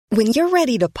When you're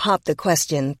ready to pop the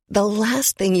question, the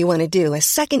last thing you want to do is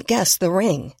second-guess the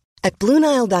ring. At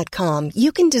BlueNile.com,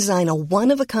 you can design a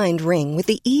one-of-a-kind ring with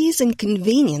the ease and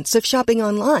convenience of shopping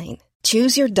online.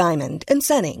 Choose your diamond and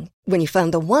setting. When you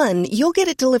find the one, you'll get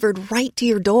it delivered right to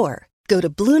your door. Go to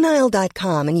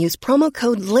BlueNile.com and use promo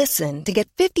code LISTEN to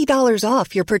get $50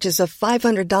 off your purchase of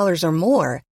 $500 or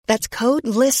more. That's code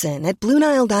LISTEN at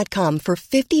BlueNile.com for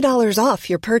 $50 off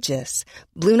your purchase.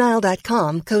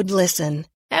 BlueNile.com, code LISTEN.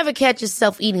 Ever catch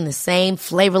yourself eating the same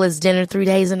flavorless dinner 3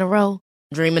 days in a row?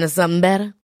 Dreaming of something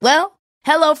better? Well,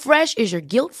 HelloFresh is your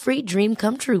guilt-free dream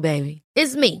come true, baby.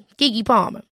 It's me, Keke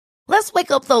Palmer. Let's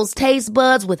wake up those taste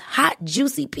buds with hot,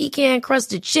 juicy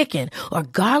pecan-crusted chicken or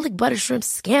garlic butter shrimp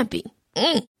scampi.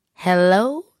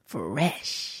 Hello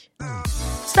Fresh.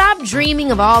 Stop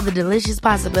dreaming of all the delicious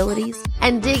possibilities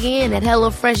and dig in at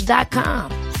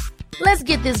HelloFresh.com. Let's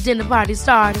get this dinner party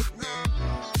started.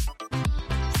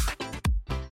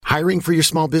 Hiring for your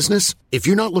small business? If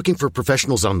you're not looking for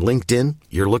professionals on LinkedIn,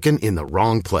 you're looking in the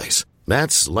wrong place.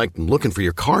 That's like looking for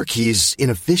your car keys in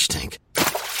a fish tank.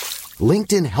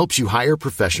 LinkedIn helps you hire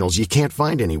professionals you can't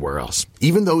find anywhere else,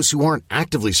 even those who aren't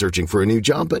actively searching for a new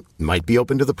job but might be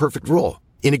open to the perfect role.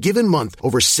 In a given month,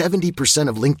 over 70%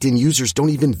 of LinkedIn users don't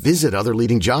even visit other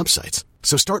leading job sites.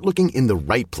 So start looking in the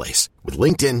right place. With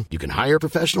LinkedIn, you can hire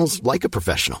professionals like a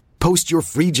professional. Post your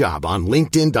free job on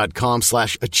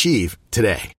linkedin.com/achieve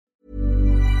today.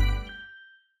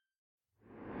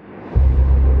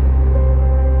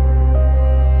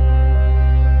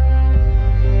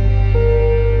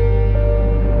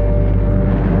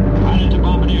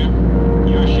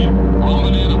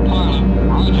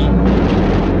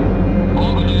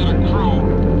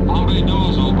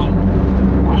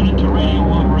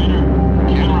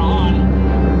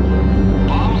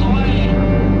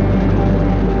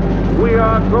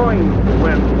 Going to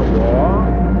win the war,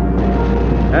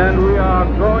 and we are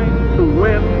going to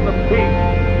win the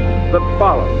peace that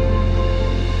follows.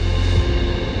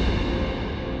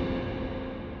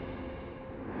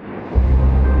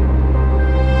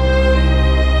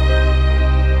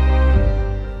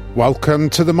 Welcome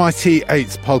to the Mighty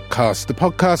Eighth Podcast, the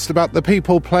podcast about the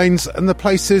people, planes and the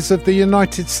places of the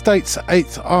United States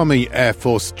 8th Army Air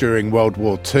Force during World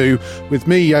War II, with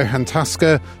me, Johan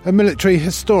Tasker, and military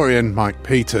historian Mike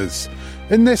Peters.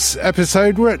 In this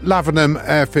episode, we're at Lavenham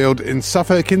Airfield in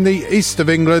Suffolk in the east of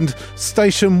England,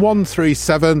 Station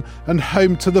 137 and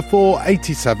home to the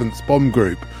 487th Bomb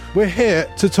Group. We're here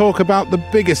to talk about the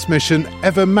biggest mission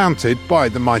ever mounted by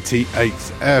the Mighty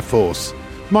 8th Air Force.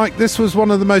 Mike, this was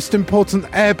one of the most important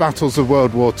air battles of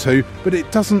World War II, but it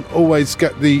doesn't always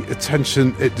get the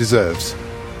attention it deserves.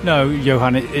 No,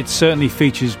 Johan, it certainly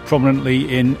features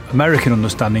prominently in American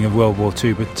understanding of World War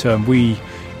II, but we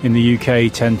in the UK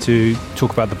tend to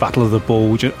talk about the Battle of the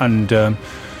Bulge, and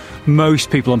most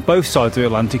people on both sides of the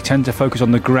Atlantic tend to focus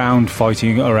on the ground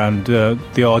fighting around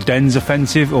the Ardennes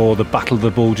offensive, or the Battle of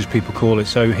the Bulge as people call it.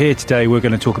 So here today we're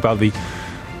going to talk about the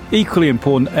equally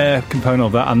important air component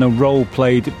of that and the role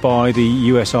played by the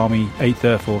US Army 8th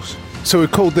Air Force. So we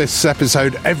called this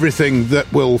episode Everything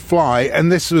That Will Fly, and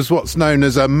this was what's known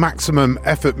as a maximum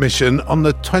effort mission on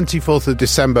the 24th of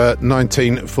December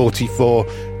 1944.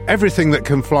 Everything That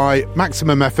Can Fly,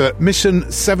 maximum effort,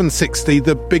 mission 760,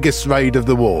 the biggest raid of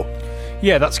the war.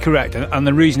 Yeah, that's correct, and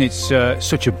the reason it's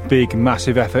such a big,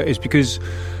 massive effort is because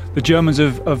the Germans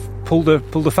have pulled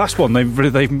a fast one.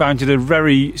 They've mounted a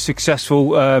very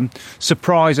successful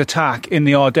surprise attack in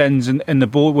the Ardennes and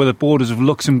where the borders of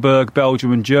Luxembourg,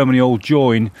 Belgium and Germany all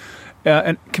join.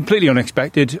 And completely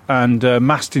unexpected and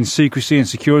masked in secrecy and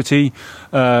security,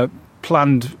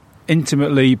 planned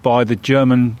intimately by the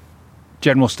German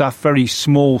general staff, very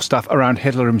small staff around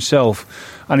Hitler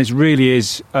himself. And it really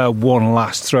is one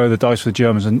last throw of the dice for the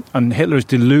Germans. And Hitler has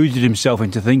deluded himself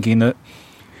into thinking that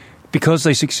because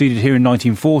they succeeded here in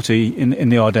 1940 in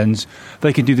the Ardennes,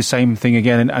 they can do the same thing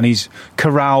again. And he's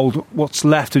corralled what's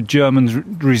left of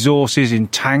German resources in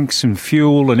tanks and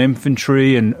fuel and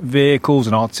infantry and vehicles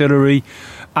and artillery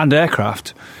and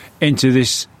aircraft into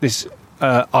this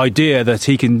idea that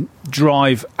he can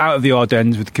drive out of the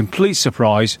Ardennes with complete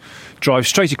surprise, drive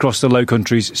straight across the Low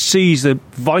Countries, seize the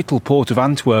vital port of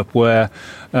Antwerp, where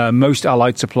most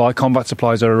Allied combat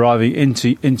supplies are arriving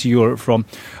into Europe from,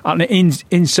 and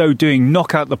in so doing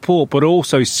knock out the port, but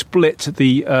also split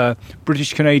the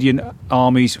British Canadian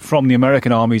armies from the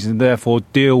American armies, and therefore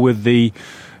deal with the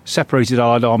separated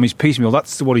Allied armies piecemeal.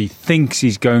 That's what he thinks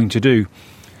he's going to do.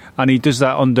 And he does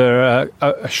that under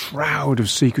a shroud of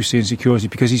secrecy and security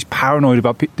because he's paranoid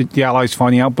about the Allies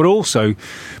finding out, but also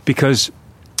because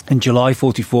in July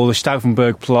 44 the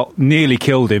Stauffenberg plot nearly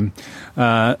killed him,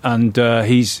 and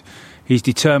he's he's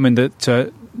determined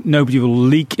that nobody will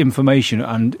leak information.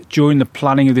 And during the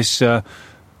planning of this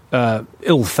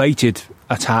ill-fated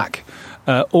attack,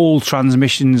 all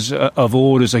transmissions of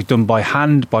orders are done by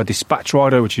hand, by dispatch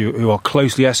rider, who are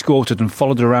closely escorted and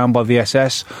followed around by the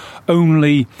SS.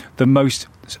 Only the most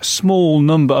small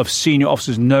number of senior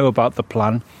officers know about the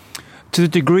plan, to the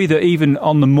degree that even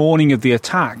on the morning of the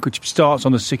attack, which starts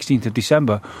on the 16th of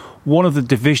December, one of the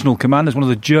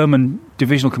German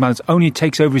divisional commanders, only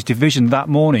takes over his division that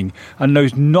morning and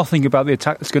knows nothing about the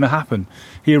attack that's going to happen.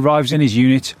 He arrives in his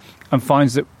unit and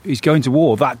finds that he's going to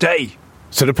war that day.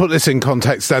 So to put this in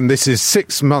context then, this is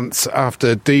 6 months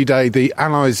after D-Day. The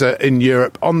Allies are in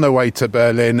Europe on their way to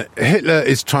Berlin. Hitler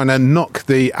is trying to knock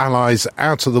the Allies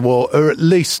out of the war, or at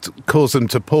least cause them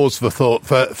to pause for thought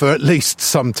for at least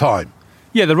some time.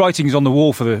 Yeah, the writing's on the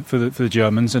wall for the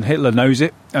Germans, and Hitler knows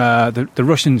it. The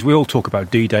Russians, we all talk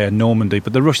about D-Day and Normandy,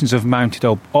 but the Russians have mounted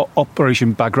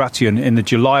Operation Bagration in the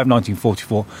July of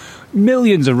 1944.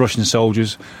 Millions of Russian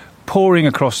soldiers pouring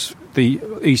across the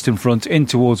Eastern Front in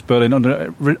towards Berlin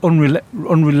under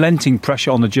unrelenting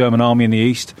pressure on the German army in the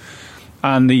east.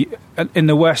 And in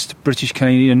the west, British,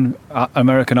 Canadian,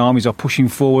 American armies are pushing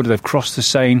forward. They've crossed the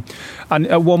Seine. And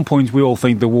at one point, we all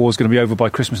think the war is going to be over by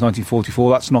Christmas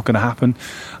 1944. That's not going to happen.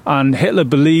 And Hitler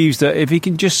believes that if he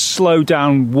can just slow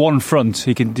down one front,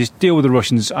 he can just deal with the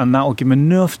Russians, and that will give him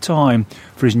enough time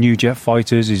for his new jet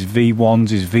fighters, his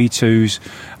V-1s, his V-2s,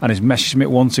 and his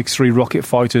Messerschmitt 163 rocket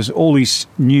fighters, all these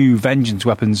new vengeance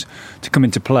weapons to come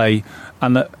into play.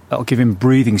 And that'll give him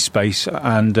breathing space,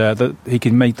 and that he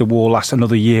can make the war last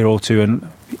another year or two, and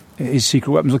his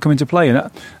secret weapons will come into play.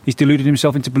 And he's deluded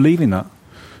himself into believing that.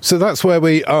 So that's where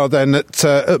we are then at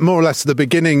more or less the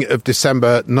beginning of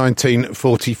December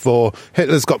 1944.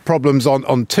 Hitler's got problems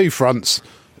on two fronts,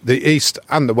 the east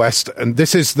and the west, and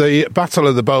this is the Battle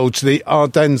of the Bulge, the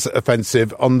Ardennes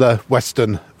offensive on the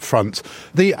western front.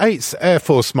 The 8th Air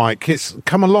Force, Mike, it's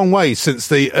come a long way since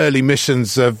the early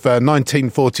missions of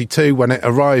 1942 when it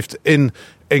arrived in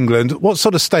England. What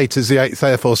sort of state is the 8th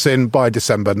Air Force in by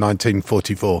December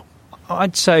 1944?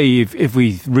 I'd say if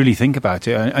we really think about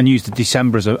it and use the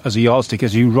December as a yardstick,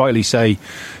 as you rightly say,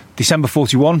 December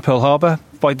 41, Pearl Harbor.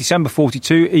 By December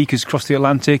 42, Eakers crossed the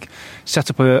Atlantic, set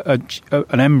up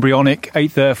an embryonic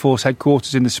 8th Air Force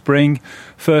headquarters in the spring.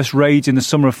 First raids in the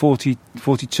summer of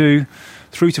 42,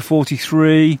 through to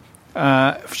 43.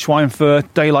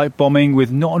 Schweinfurt, daylight bombing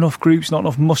with not enough groups, not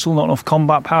enough muscle, not enough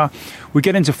combat power. We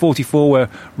get into 44, we're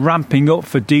ramping up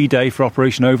for D-Day, for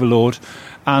Operation Overlord,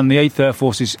 and the 8th Air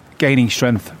Force is gaining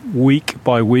strength week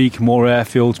by week, more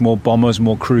airfields, more bombers,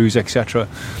 more crews, etc.,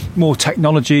 more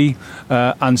technology,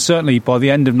 and certainly by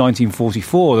the end of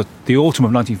 1944, the autumn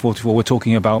of 1944, we're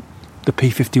talking about the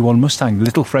P-51 Mustang,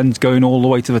 little friends going all the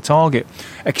way to the target,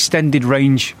 extended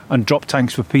range and drop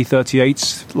tanks for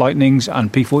P-38s, Lightnings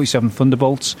and P-47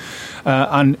 Thunderbolts,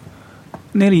 and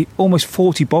nearly almost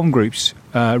 40 bomb groups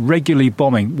regularly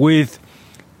bombing with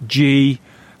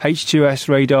H2S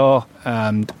radar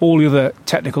and all the other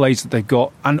technical aids that they've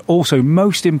got, and also,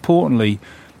 most importantly,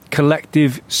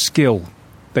 collective skill.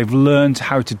 They've learned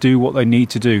how to do what they need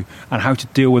to do and how to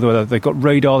deal with weather. They've got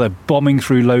radar, they're bombing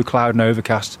through low cloud and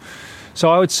overcast. So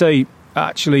I would say,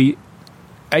 actually,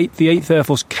 the 8th Air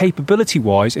Force,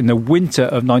 capability-wise, in the winter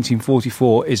of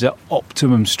 1944, is at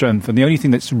optimum strength. And the only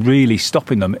thing that's really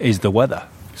stopping them is the weather.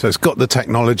 So it's got the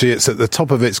technology, it's at the top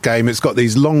of its game, it's got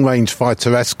these long-range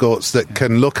fighter escorts that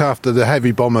can look after the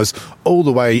heavy bombers all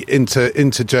the way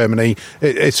into Germany.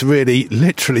 It's really,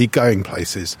 literally going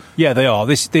places. Yeah, they are.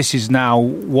 This is now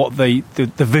what the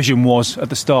vision was at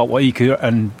the start, what Eaker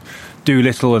and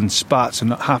Doolittle and Spaatz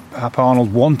and Hap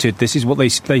Arnold wanted. This is what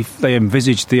they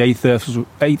envisaged the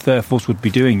 8th Air Force would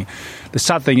be doing. The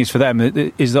sad thing is for them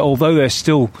is that although they're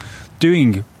still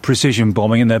doing precision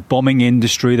bombing, and they're bombing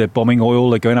industry, they're bombing oil,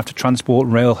 they're going after transport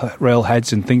and rail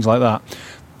heads and things like that,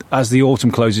 as the autumn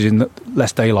closes in,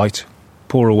 less daylight,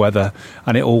 poorer weather,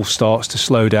 and it all starts to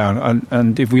slow down.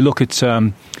 And if we look at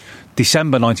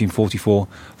December 1944,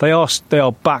 they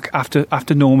are back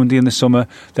after Normandy in the summer.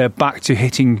 They're back to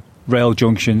hitting rail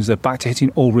junctions, they're back to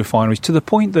hitting oil refineries, to the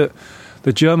point that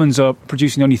the Germans are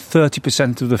producing only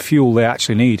 30% of the fuel they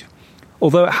actually need.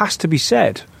 Although it has to be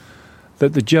said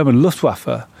that the German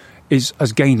Luftwaffe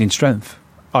has gained in strength,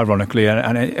 ironically,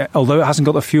 and although it hasn't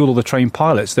got the fuel or the trained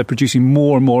pilots, they're producing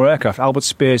more and more aircraft. Albert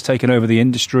Speer's taken over the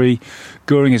industry.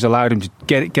 Göring has allowed him to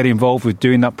get involved with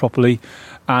doing that properly,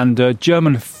 and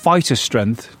German fighter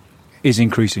strength is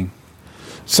increasing.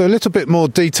 So a little bit more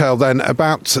detail then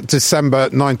about December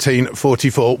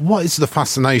 1944. What is the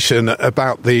fascination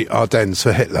about the Ardennes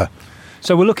for Hitler?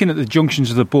 So we're looking at the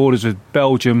junctions of the borders with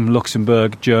Belgium,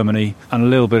 Luxembourg, Germany, and a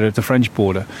little bit of the French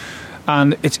border.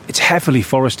 And it's heavily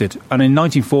forested. And in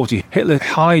 1940, Hitler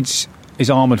hides his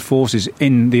armoured forces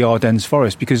in the Ardennes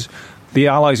forest because the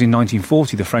Allies in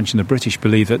 1940, the French and the British,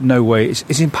 believe that no way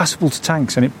it's impassable to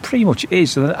tanks, and it pretty much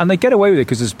is. And they get away with it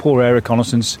because there's poor air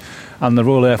reconnaissance, and the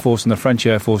Royal Air Force and the French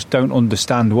Air Force don't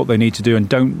understand what they need to do and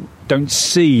don't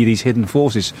see these hidden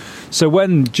forces. So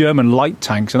when German light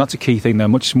tanks, and that's a key thing, they're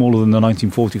much smaller than the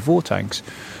 1944 tanks,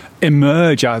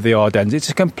 emerge out of the Ardennes, it's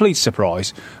a complete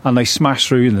surprise, and they smash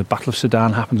through, and the Battle of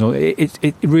Sedan happens.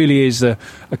 It really is a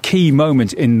key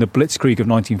moment in the Blitzkrieg of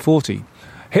 1940.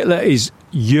 Hitler is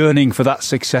yearning for that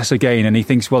success again, and he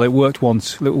thinks, well, it worked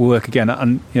once, it will work again,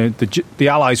 and the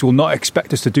Allies will not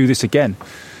expect us to do this again.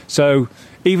 So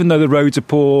even though the roads are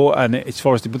poor and it's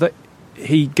forested, but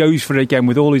he goes for it again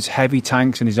with all his heavy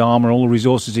tanks and his armour, all the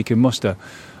resources he can muster,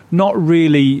 not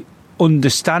really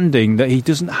understanding that he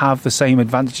doesn't have the same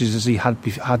advantages as he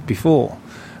had before,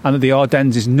 and that the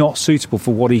Ardennes is not suitable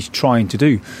for what he's trying to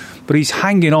do. But he's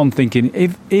hanging on, thinking,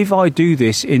 if I do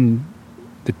this in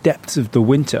the depths of the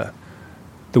winter,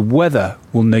 the weather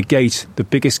will negate the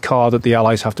biggest card that the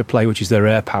Allies have to play, which is their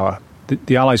air power.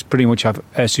 The Allies pretty much have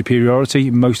air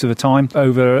superiority most of the time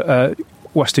over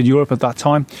Western Europe at that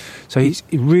time. So he's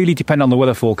really dependent on the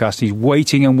weather forecast. He's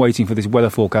waiting and waiting for this weather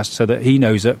forecast so that he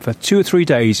knows that for 2 or 3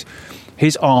 days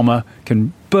his armour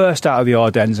can burst out of the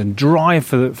Ardennes and drive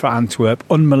for Antwerp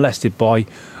unmolested by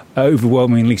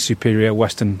overwhelmingly superior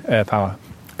Western air power.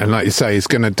 And like you say, he's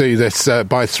going to do this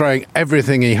by throwing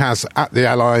everything he has at the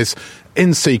Allies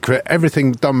in secret,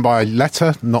 everything done by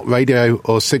letter, not radio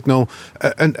or signal,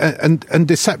 and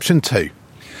deception too.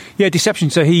 Yeah, deception.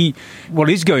 So what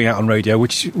is going out on radio,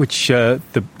 which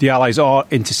the Allies are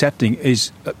intercepting,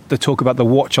 is the talk about the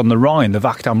Watch on the Rhine, the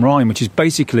Wacht am Rhein, which is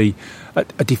basically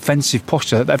a defensive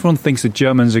posture. Everyone thinks the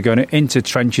Germans are going into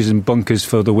trenches and bunkers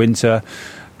for the winter.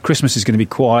 Christmas is going to be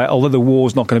quiet. Although the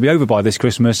war's not going to be over by this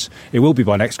Christmas, it will be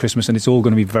by next Christmas, and it's all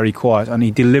going to be very quiet. And he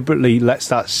deliberately lets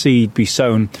that seed be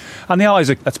sown. And the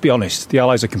Allies are, let's be honest, the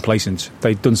Allies are complacent.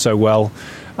 They've done so well,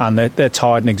 and they're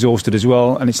tired and exhausted as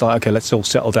well. And it's like, okay, let's all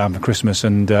settle down for Christmas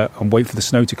and wait for the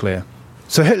snow to clear.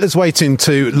 So Hitler's waiting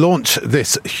to launch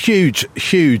this huge,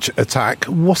 huge attack.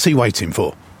 What's he waiting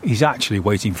for? He's actually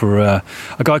waiting for a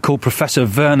guy called Professor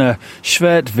Werner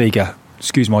Schwertweger.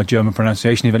 Excuse my German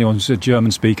pronunciation if anyone's a German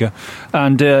speaker.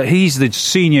 And he's the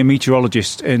senior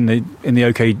meteorologist in the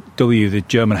OKW, the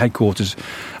German headquarters.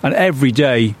 And every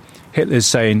day Hitler's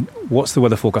saying, what's the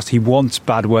weather forecast? He wants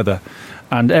bad weather.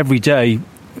 And every day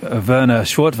Werner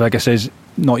Schwertweger says,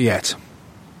 not yet.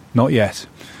 Not yet.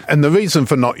 And the reason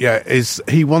for not yet is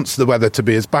he wants the weather to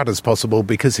be as bad as possible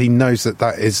because he knows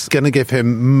that is going to give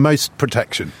him most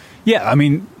protection. Yeah, I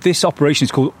mean, this operation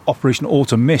is called Operation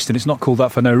Autumn Mist, and it's not called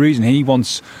that for no reason. He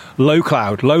wants low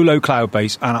cloud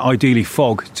base, and ideally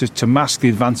fog to mask the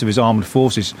advance of his armoured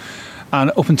forces. And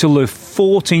up until the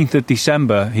 14th of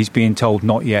December, he's being told,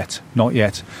 not yet, not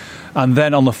yet. And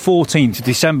then on the 14th of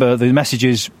December, the message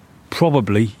is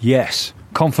probably yes.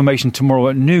 Confirmation tomorrow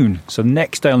at noon. So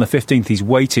next day on the 15th, he's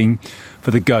waiting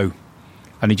for the go.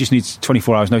 And he just needs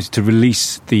 24 hours' notice to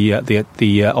release the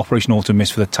Operation Autumn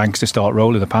Mist for the tanks to start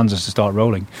rolling, the Panzers to start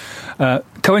rolling.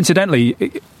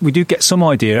 Coincidentally, we do get some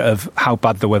idea of how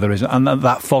bad the weather is, and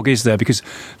that fog is there because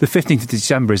the 15th of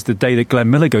December is the day that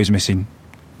Glenn Miller goes missing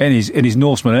in his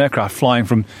Norseman aircraft, flying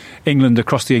from England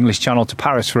across the English Channel to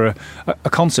Paris for a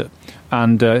concert,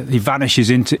 and he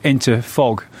vanishes into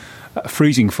fog,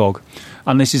 freezing fog.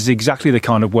 And this is exactly the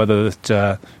kind of weather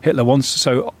that Hitler wants.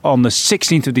 So on the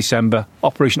 16th of December,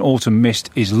 Operation Autumn Mist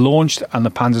is launched and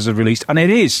the Panzers are released. And it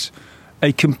is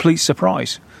a complete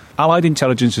surprise. Allied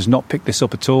intelligence has not picked this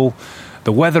up at all.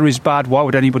 The weather is bad. Why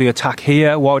would anybody attack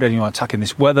here? Why would anyone attack in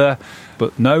this weather?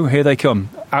 But no, here they come,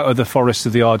 out of the forests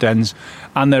of the Ardennes.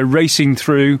 And they're racing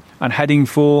through and heading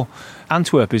for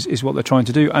Antwerp is what they're trying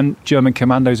to do. And German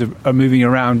commandos are moving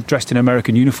around dressed in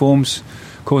American uniforms,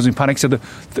 causing panic. So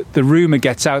the rumour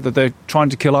gets out that they're trying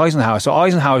to kill Eisenhower. So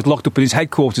Eisenhower's locked up in his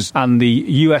headquarters, and the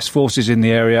US forces in the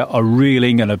area are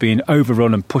reeling and are being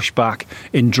overrun and pushed back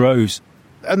in droves.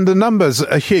 And the numbers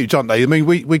are huge, aren't they? I mean,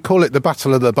 we call it the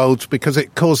Battle of the Bulge because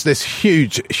it caused this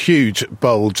huge, huge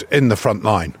bulge in the front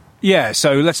line. Yeah,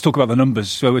 so let's talk about the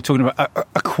numbers. So we're talking about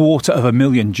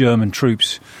 250,000 German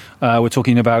troops. We're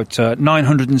talking about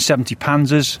 970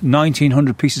 Panzers,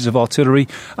 1,900 pieces of artillery,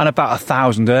 and about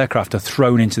 1,000 aircraft are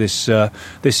thrown into this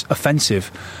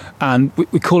offensive. And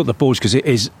we call it the bulge because it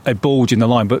is a bulge in the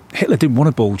line. But Hitler didn't want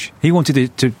a bulge. He wanted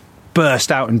it to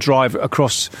burst out and drive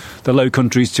across the Low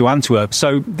Countries to Antwerp.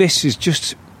 So this is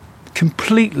just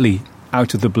completely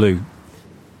out of the blue.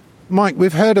 Mike,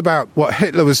 we've heard about what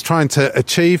Hitler was trying to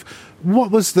achieve. What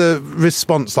was the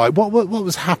response like? What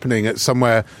was happening at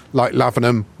somewhere like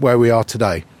Lavenham, where we are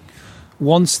today?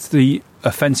 Once the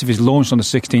offensive is launched on the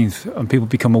 16th and people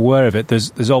become aware of it,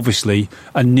 there's obviously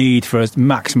a need for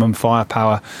maximum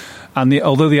firepower. And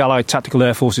although the Allied tactical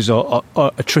air forces are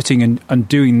attriting and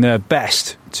doing their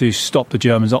best to stop the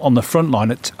Germans on the front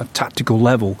line at a tactical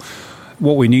level,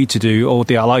 what we need to do, or what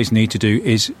the Allies need to do,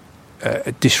 is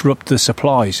disrupt the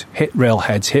supplies, hit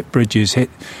railheads, hit bridges, hit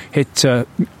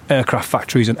aircraft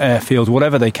factories and airfields,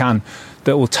 whatever they can,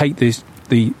 that will take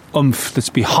the oomph that's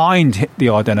behind the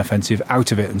Ardennes offensive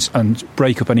out of it and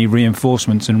break up any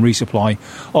reinforcements and resupply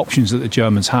options that the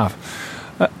Germans have.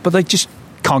 But they just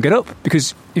can't get up,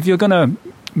 because if you're going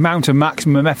to mount a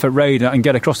maximum effort raid and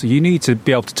get across you need to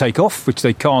be able to take off, which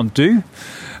they can't do.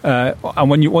 And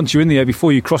once you're in the air,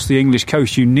 before you cross the English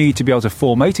coast, you need to be able to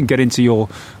formate and get into your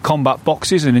combat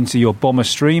boxes and into your bomber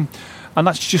stream, and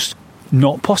that's just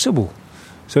not possible.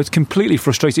 So it's completely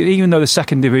frustrating, even though the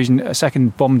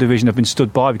second bomb division have been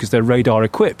stood by because they're radar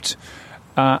equipped,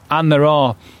 and there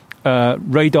are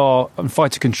radar and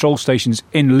fighter control stations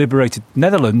in liberated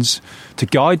Netherlands to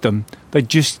guide them. They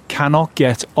just cannot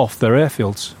get off their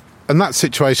airfields. And that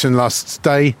situation lasts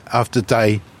day after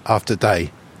day after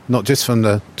day, not just from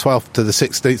the 12th to the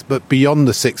 16th, but beyond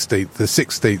the 16th, the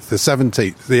 16th, the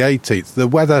 17th, the 18th. The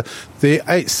weather, the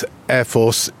 8th Air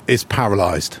Force is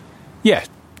paralysed. Yeah,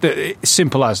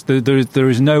 simple as. There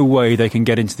is no way they can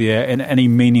get into the air in any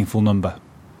meaningful number.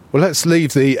 Well, let's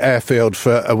leave the airfield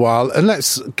for a while and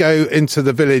let's go into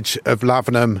the village of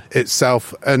Lavenham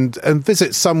itself and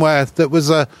visit somewhere that was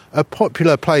a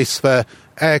popular place for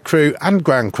aircrew and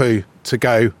ground crew to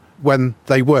go when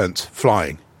they weren't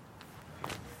flying.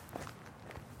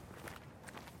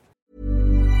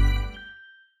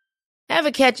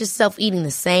 Ever catch yourself eating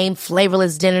the same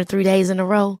flavorless dinner 3 days in a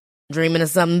row? Dreaming of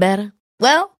something better?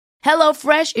 Well,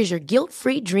 HelloFresh is your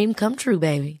guilt-free dream come true,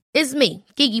 baby. It's me,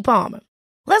 Keke Palmer.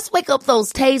 Let's wake up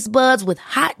those taste buds with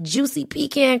hot, juicy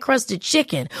pecan-crusted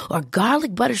chicken or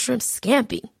garlic butter shrimp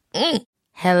scampi.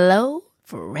 Hello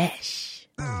Fresh.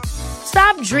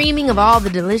 Stop dreaming of all the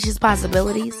delicious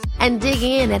possibilities and dig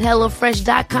in at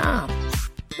HelloFresh.com.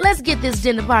 Let's get this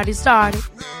dinner party started.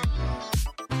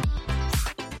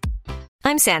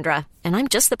 I'm Sandra, and I'm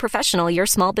just the professional your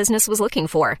small business was looking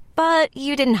for. But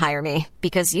you didn't hire me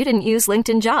because you didn't use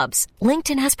LinkedIn Jobs.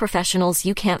 LinkedIn has professionals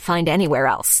you can't find anywhere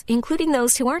else, including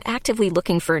those who aren't actively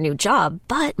looking for a new job,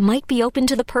 but might be open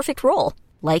to the perfect role,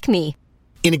 like me.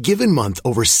 In a given month,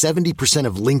 over 70%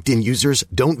 of LinkedIn users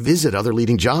don't visit other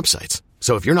leading job sites.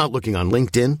 So if you're not looking on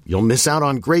LinkedIn, you'll miss out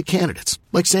on great candidates,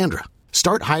 like Sandra.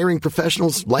 Start hiring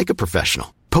professionals like a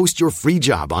professional. Post your free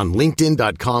job on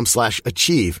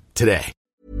linkedin.com/achieve today.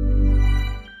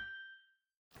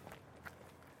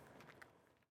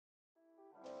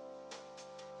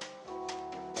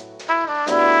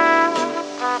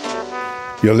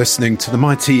 You're listening to the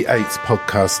Mighty Eighth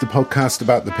podcast, the podcast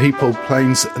about the people,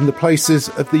 planes and the places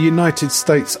of the United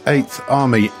States 8th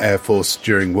Army Air Force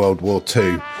during World War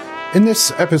II. In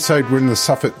this episode, we're in the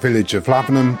Suffolk village of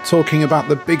Lavenham, talking about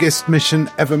the biggest mission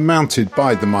ever mounted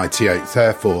by the Mighty 8th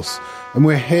Air Force. And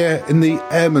we're here in the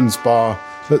Airman's Bar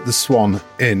at the Swan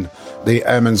Inn. The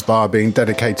Airman's Bar being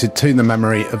dedicated to the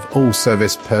memory of all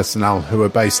service personnel who are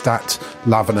based at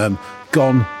Lavenham,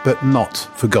 gone but not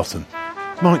forgotten.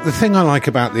 Mike, the thing I like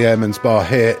about the Airman's Bar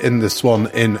here in the Swan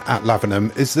Inn at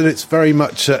Lavenham is that it's very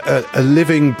much a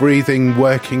living, breathing,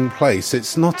 working place.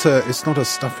 It's not a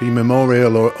stuffy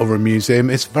memorial or a museum.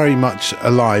 It's very much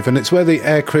alive, and it's where the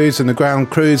air crews and the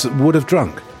ground crews would have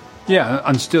drunk. Yeah,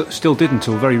 and still did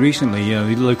until very recently. You know,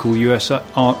 the local US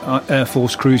Air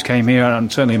Force crews came here,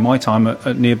 and certainly in my time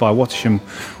at nearby Wattisham,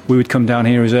 we would come down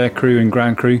here as air crew and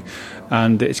ground crew.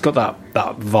 And it's got that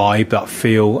vibe, that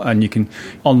feel, and you can,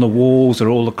 on the walls are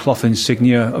all the cloth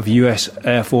insignia of US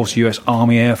Air Force, US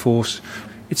Army Air Force.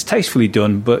 It's tastefully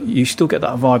done, but you still get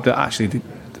that vibe that actually the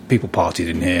people partied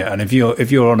in here. And if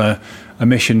you're on a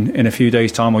mission in a few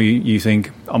days' time, or you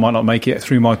think, I might not make it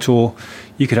through my tour,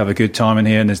 you could have a good time in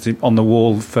here. And there's on the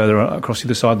wall further across the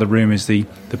other side of the room is the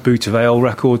Boot of Ale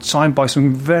record, signed by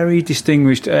some very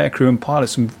distinguished aircrew and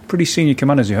pilots, some pretty senior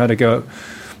commanders who had a go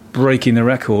breaking the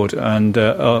record, and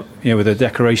with the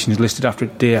decorations listed after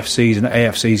it, DFCs and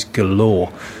AFCs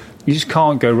galore. You just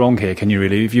can't go wrong here, can you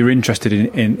really, if you're interested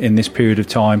in this period of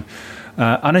time.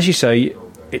 And as you say,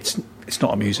 it's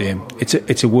not a museum,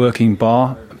 it's a working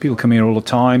bar. People come here all the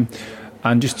time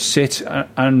and just sit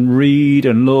and read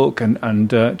and look and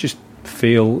just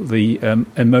feel the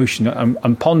emotion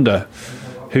and ponder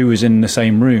who was in the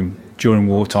same room during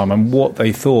wartime and what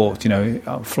they thought,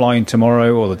 flying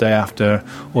tomorrow or the day after,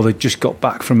 or they just got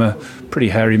back from a pretty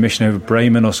hairy mission over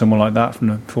Bremen or somewhere like that from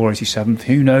the 487th.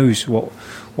 Who knows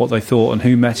what they thought and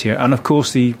who met here. And of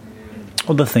course the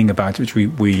other thing about it, which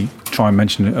we try and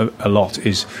mention a lot,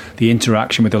 is the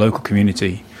interaction with the local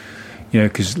community.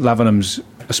 Because Lavenham's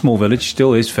a small village,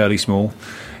 still is fairly small.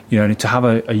 And to have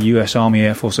a US Army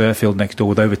Air Force airfield next door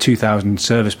with over 2,000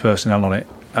 service personnel on it,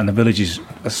 and the village is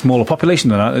a smaller population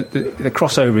than that, the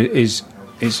crossover is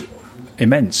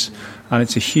immense, and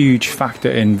it's a huge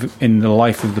factor in the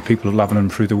life of the people of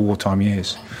Lavenham through the wartime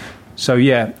years. So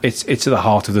yeah, it's at the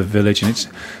heart of the village, and it's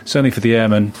certainly for the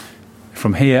airmen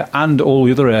from here and all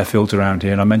the other airfields around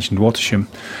here, and I mentioned Watersham,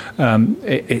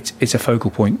 it's a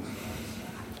focal point.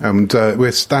 And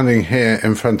we're standing here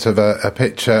in front of a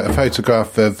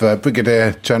photograph of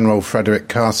Brigadier General Frederick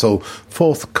Castle,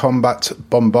 4th Combat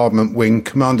Bombardment Wing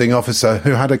commanding officer,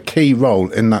 who had a key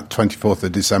role in that 24th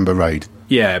of December raid.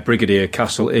 Yeah, Brigadier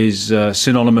Castle is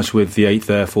synonymous with the 8th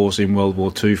Air Force in World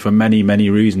War II for many, many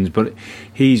reasons, but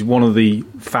he's one of the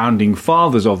founding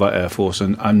fathers of that Air Force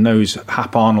and knows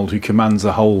Hap Arnold, who commands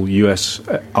the whole US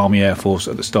Army Air Force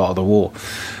at the start of the war.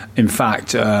 In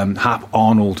fact, Hap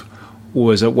Arnold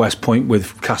was at West Point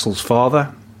with Castle's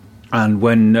father, and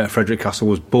when Frederick Castle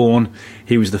was born,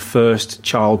 he was the first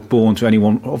child born to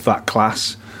anyone of that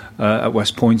class at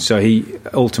West Point, so he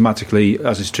automatically,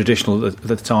 as is traditional at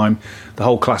the time, the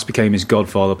whole class became his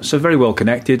godfather. So very well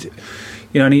connected,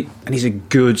 and he's a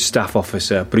good staff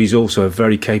officer, but he's also a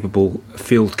very capable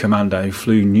field commander who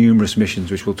flew numerous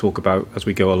missions, which we'll talk about as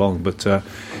we go along. But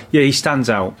he stands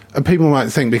out. And people might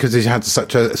think, because he's had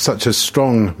such a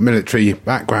strong military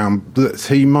background, that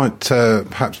he might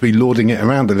perhaps be lauding it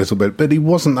around a little bit, but he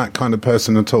wasn't that kind of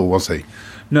person at all, was he?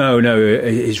 No,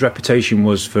 his reputation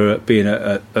was for being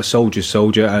a soldier's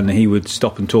soldier, and he would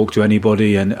stop and talk to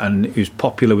anybody, and he was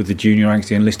popular with the junior ranks,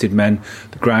 the enlisted men,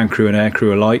 the ground crew and air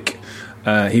crew alike.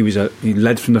 He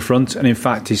led from the front, and in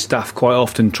fact his staff quite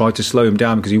often tried to slow him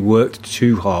down because he worked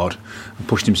too hard and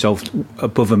pushed himself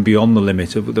above and beyond the limit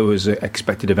that was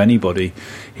expected of anybody.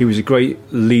 He was a great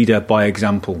leader by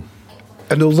example.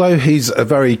 And although he's a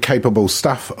very capable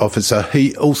staff officer,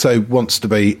 he also wants to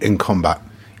be in combat.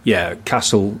 Yeah,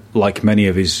 Castle, like many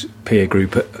of his peer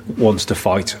group, wants to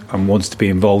fight and wants to be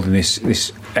involved in this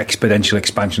exponential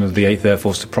expansion of the 8th Air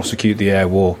Force to prosecute the air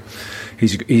war.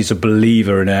 He's a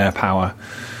believer in air power.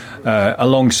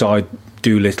 Alongside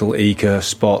Doolittle, Eaker,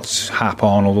 Spots, Hap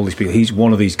Arnold, all these people, he's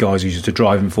one of these guys who's the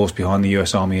driving force behind the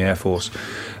US Army Air Force.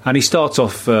 And he starts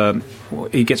off,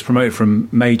 he gets promoted from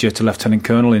Major to Lieutenant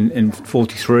Colonel in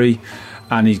 43,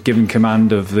 and he's given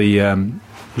command of the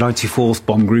 94th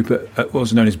Bomb Group at what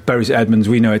was known as Bury St Edmunds.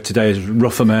 We know it today as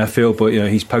Rougham Airfield, but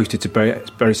he's posted to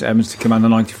Bury St Edmunds to command the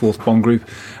 94th Bomb Group.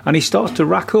 And he starts to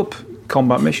rack up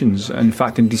combat missions. In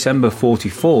fact, in December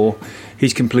 44,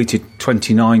 he's completed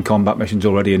 29 combat missions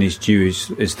already, and he's due his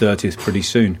 30th pretty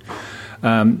soon.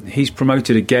 He's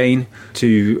promoted again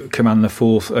to command the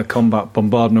 4th Combat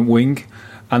Bombardment Wing,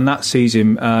 and that sees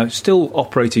him still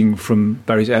operating from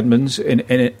Bury St Edmunds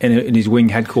in his wing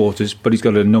headquarters, but he's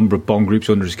got a number of bomb groups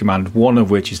under his command, one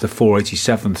of which is the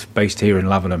 487th, based here in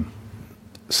Lavenham.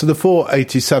 So the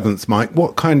 487th, Mike,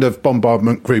 what kind of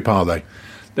bombardment group are they?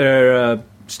 They're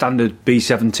standard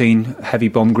B-17 heavy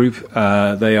bomb group.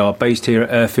 They are based here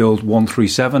at Airfield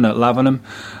 137 at Lavenham.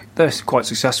 They're quite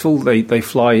successful. They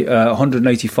fly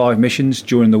 185 missions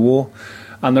during the war,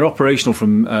 and they're operational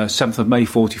from 7th of May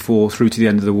 44 through to the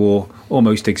end of the war,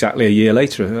 almost exactly a year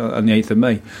later, on the 8th of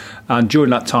May. And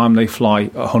during that time, they fly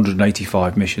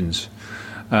 185 missions.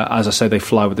 As I say, they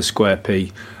fly with the square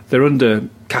P. They're under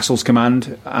Castle's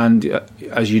command, and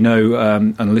as you know,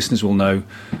 and listeners will know,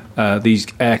 these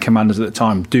air commanders at the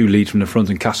time do lead from the front,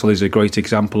 and Castle is a great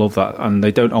example of that. And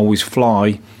they don't always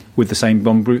fly with the same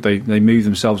bomb group. They move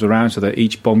themselves around so that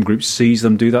each bomb group sees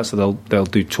them do that. So they'll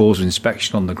do tours of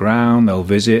inspection on the ground. They'll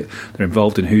visit. They're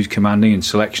involved in who's commanding and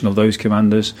selection of those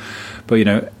commanders. But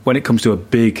when it comes to a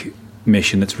big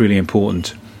mission that's really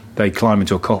important, they climb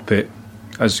into a cockpit,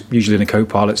 as usually in a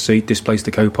co-pilot seat, displace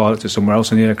the co-pilot to somewhere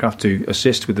else in the aircraft to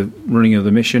assist with the running of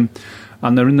the mission,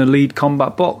 and they're in the lead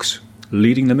combat box,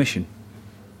 leading the mission.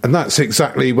 And that's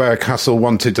exactly where Castle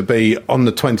wanted to be on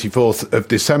the 24th of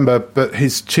December, but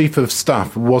his chief of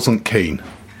staff wasn't keen.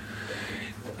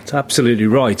 That's absolutely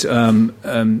right.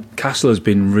 Castle has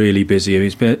been really busy.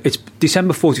 It's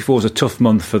December 44 is a tough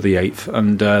month for the 8th,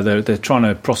 and they're trying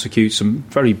to prosecute some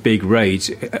very big raids,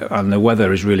 and the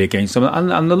weather is really against them.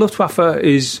 And the Luftwaffe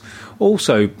is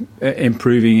also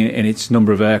improving in its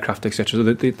number of aircraft, etc.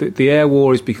 So the air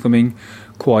war is becoming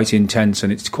quite intense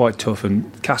and it's quite tough.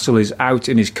 And Castle is out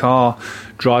in his car,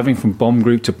 driving from bomb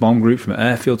group to bomb group, from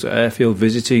airfield to airfield,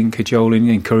 visiting, cajoling,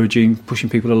 encouraging, pushing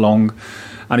people along.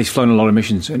 And he's flown a lot of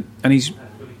missions, and he's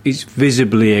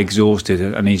visibly exhausted,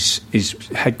 and his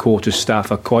headquarters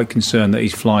staff are quite concerned that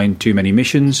he's flying too many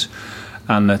missions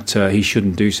and that he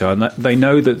shouldn't do so. And they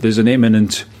know that there's an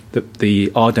imminent, that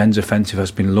the Ardennes offensive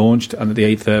has been launched and that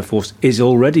the 8th Air Force is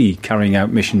already carrying out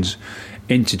missions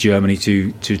into Germany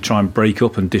to try and break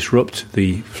up and disrupt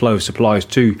the flow of supplies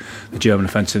to the German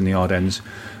offensive in the Ardennes.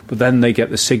 But then they get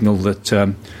the signal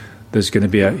that there's going to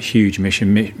be a huge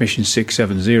mission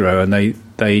 670, and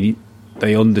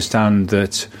they understand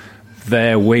that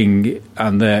their wing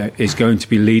is going to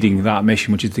be leading that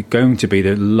mission, which is going to be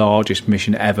the largest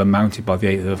mission ever mounted by the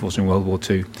 8th Air Force in World War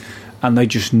II. And they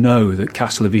just know that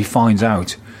Castle, if he finds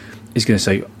out, is going to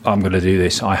say, I'm going to do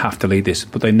this, I have to lead this.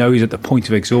 But they know he's at the point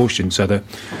of exhaustion, so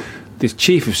the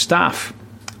chief of staff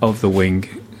of the wing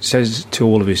says to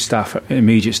all of his staff,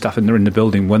 immediate staff, and they're in the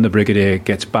building when the brigadier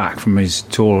gets back from his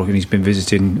tour, and he's been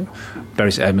visiting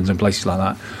Bury St Edmunds and places like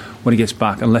that. When he gets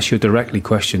back, unless you're directly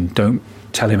questioned, don't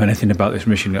tell him anything about this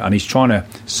mission. And he's trying to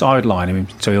sideline him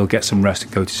so he'll get some rest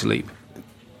and go to sleep.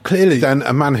 Clearly, then,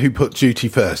 a man who put duty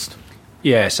first.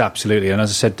 Yes, absolutely. And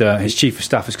as I said, his chief of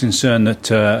staff is concerned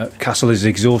that Castle is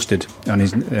exhausted. And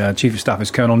his chief of staff is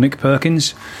Colonel Nick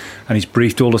Perkins. And he's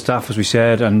briefed all the staff, as we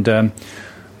said. And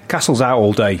Castle's out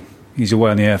all day. He's away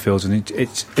on the airfields. And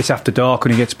it's after dark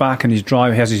when he gets back. And he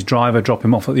has his driver drop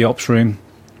him off at the ops room.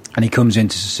 And he comes in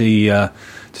to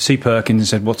see Perkins and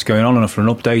said what's going on and for an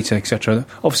update, etc.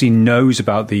 Obviously he knows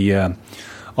about the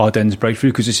Ardennes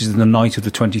breakthrough, because this is the night of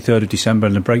the 23rd of December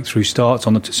and the breakthrough starts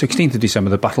on the 16th of December.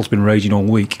 The battle's been raging all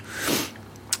week.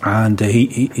 And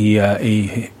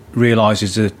he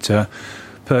realises that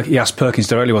he asked Perkins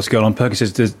directly what's going on. Perkins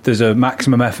says there's a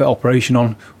maximum effort operation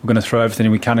on. We're going to throw everything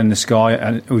we can in the sky,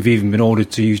 and we've even been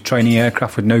ordered to use training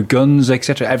aircraft with no guns,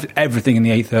 etc. Everything in the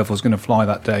 8th Air Force is going to fly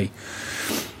that day.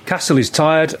 Castle is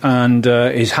tired and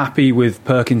is happy with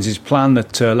Perkins' plan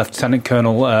that Lieutenant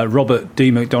Colonel Robert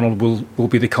D. MacDonald will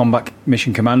be the combat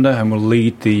mission commander and will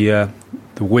lead the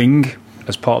wing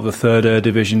as part of the 3rd Air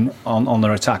Division on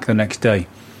their attack the next day.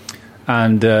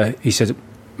 And he said,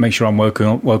 make sure I'm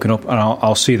woken up and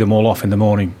I'll see them all off in the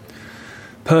morning.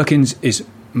 Perkins is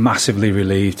massively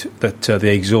relieved that the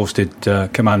exhausted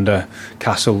commander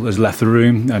Castle has left the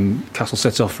room, and Castle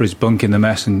sets off for his bunk in the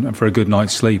mess and for a good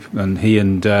night's sleep. And he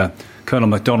and Colonel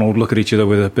MacDonald look at each other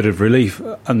with a bit of relief,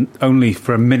 and only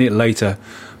for a minute later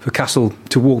for Castle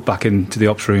to walk back into the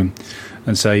ops room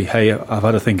and say, hey, I've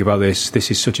had to think about this.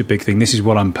 This is such a big thing. This is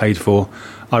what I'm paid for.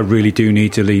 I really do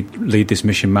need to lead this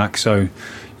mission, Mac, so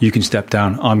you can step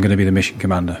down. I'm going to be the mission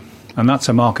commander. And that's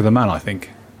a mark of the man, I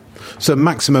think. So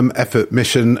maximum effort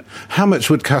mission. How much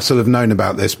would Castle have known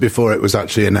about this before it was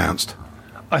actually announced?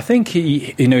 I think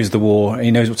he knows the war. He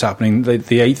knows what's happening. The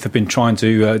 8th have been trying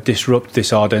to disrupt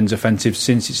this Ardennes offensive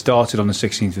since it started on the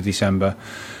 16th of December.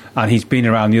 And he's been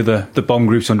around the bomb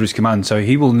groups under his command. So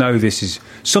he will know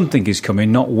something is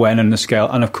coming, not when and the scale.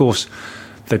 And of course,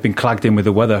 they've been clagged in with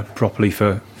the weather properly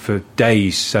for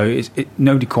days. So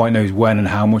nobody quite knows when and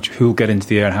how much, who'll get into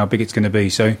the air and how big it's going to be.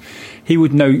 So he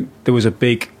would know there was a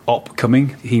big op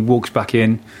coming. He walks back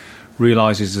in,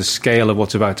 realises the scale of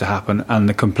what's about to happen and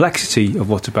the complexity of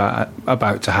what's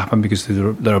about to happen, because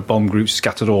there are bomb groups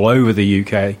scattered all over the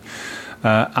UK,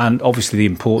 and obviously the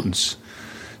importance.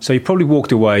 So he probably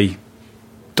walked away,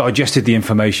 digested the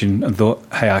information and thought,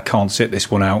 hey, I can't sit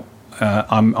this one out.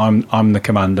 I'm the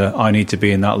commander. I need to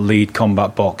be in that lead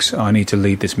combat box. I need to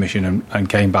lead this mission, and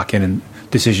came back in and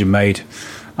decision made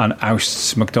and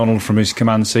ousts MacDonald from his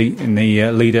command seat in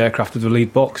the lead aircraft of the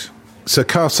lead box. So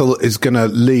Castle is going to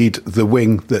lead the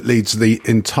wing that leads the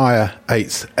entire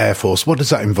 8th Air Force. What does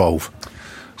that involve?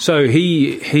 So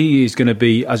he is going to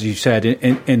be, as you said,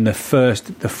 in the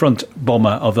front bomber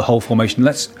of the whole formation.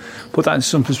 Let's put that in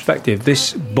some perspective.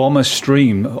 This bomber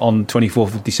stream on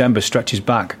 24th of December stretches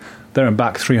back there and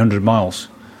back 300 miles.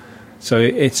 So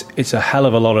it's a hell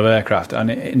of a lot of aircraft,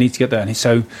 and it needs to get there.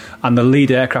 And the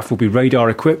lead aircraft will be radar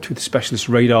equipped with the specialist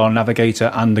radar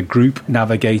navigator and the group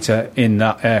navigator in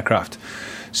that aircraft.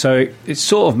 So it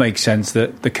sort of makes sense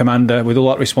that the commander, with all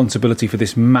that responsibility for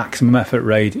this maximum effort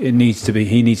raid, he needs to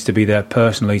be there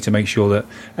personally to make sure that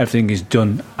everything is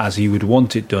done as he would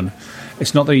want it done.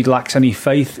 It's not that he lacks any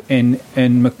faith in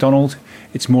MacDonald.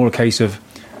 It's more a case of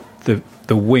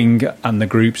the wing and the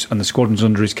groups and the squadrons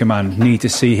under his command need to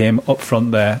see him up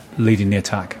front there leading the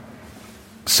attack.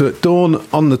 So at dawn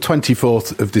on the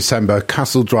 24th of December,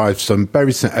 Castle drives from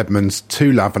Bury St Edmunds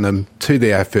to Lavenham to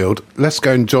the airfield. Let's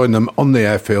go and join them on the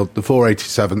airfield, the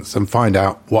 487th, and find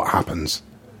out what happens.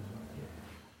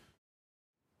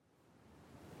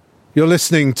 You're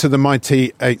listening to the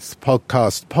Mighty Eighth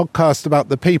podcast about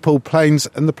the people, planes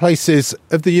and the places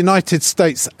of the United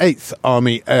States 8th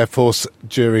Army Air Force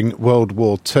during World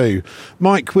War II.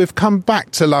 Mike, we've come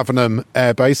back to Lavenham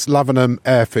Air Base, Lavenham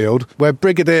Airfield, where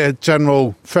Brigadier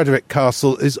General Frederick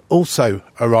Castle is also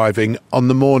arriving on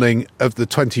the morning of the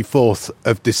 24th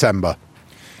of December.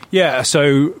 Yeah,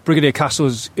 so Brigadier Castle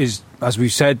is as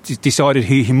we've said, decided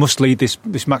he must lead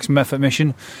this maximum effort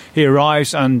mission. He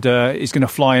arrives and is going to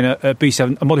fly in a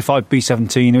modified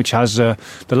B-17, which has the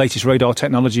latest radar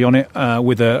technology on it,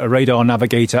 with a radar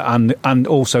navigator and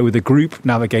also with a group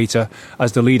navigator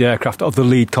as the lead aircraft of the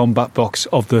lead combat box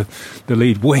of the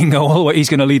lead wing. He's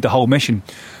going to lead the whole mission.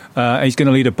 He's going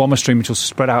to lead a bomber stream which will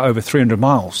spread out over 300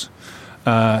 miles.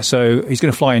 So he's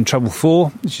going to fly in Treble 4,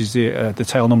 which is the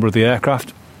tail number of the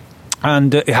aircraft.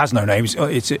 And it has no names.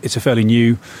 It's a fairly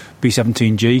new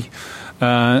B-17G.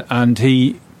 And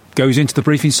he goes into the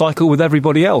briefing cycle with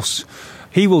everybody else.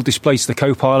 He will displace the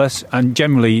co-pilot, and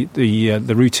generally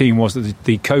the routine was that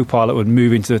the co-pilot would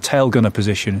move into the tail gunner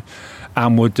position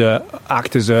and would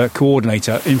act as a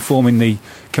coordinator, informing the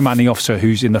commanding officer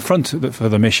who's in the front for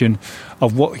the mission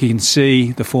of what he can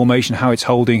see, the formation, how it's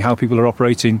holding, how people are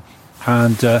operating.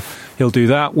 And he'll do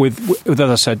that with, as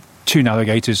I said, 2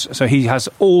 navigators. So he has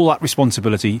all that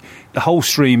responsibility. The whole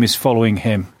stream is following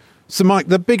him. So, Mike,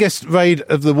 the biggest raid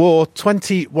of the war,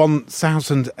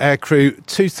 21,000 aircrew,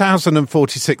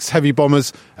 2,046 heavy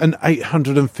bombers and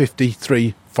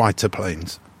 853 fighter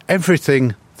planes.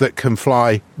 Everything that can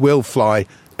fly will fly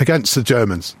against the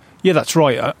Germans. Yeah, that's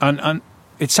right. And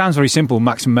it sounds very simple,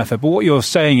 maximum effort. But what you're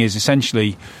saying is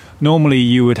essentially, normally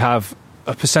you would have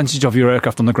a percentage of your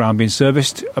aircraft on the ground being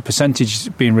serviced, a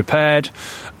percentage being repaired,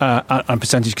 and a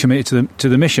percentage committed to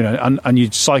the mission, and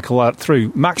you'd cycle that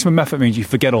through. Maximum effort means you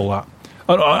forget all that.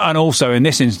 And also, in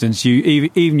this instance,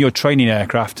 even your training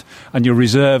aircraft and your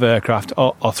reserve aircraft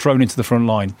are thrown into the front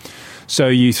line. So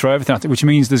you throw everything at it, which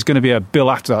means there's going to be a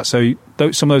bill after that. So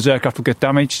some of those aircraft will get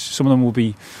damaged, some of them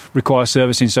will require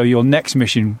servicing, so your next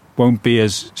mission won't be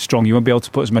as strong. You won't be able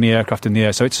to put as many aircraft in the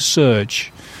air. So it's a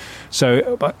surge.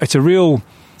 So it's a real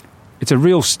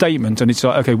statement, and it's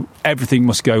like, okay, everything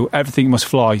must go, everything must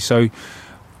fly. So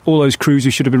all those crews who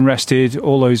should have been rested,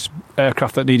 all those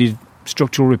aircraft that needed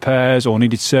structural repairs or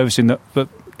needed servicing that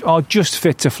are just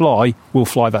fit to fly will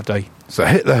fly that day. So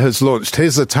Hitler has launched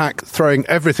his attack, throwing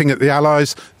everything at the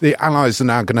Allies. The Allies are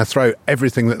now going to throw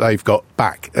everything that they've got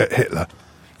back at Hitler.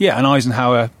 Yeah, and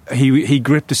Eisenhower, he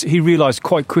gripped this. He realised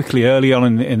quite quickly early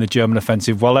on in the German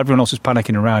offensive, while everyone else was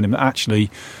panicking around him, that actually,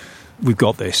 we've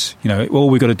got this. You know, all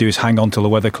we've got to do is hang on till the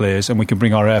weather clears and we can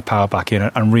bring our air power back in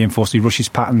and reinforce the Russia's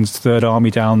Patton's Third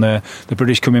Army down there. The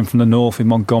British come in from the north in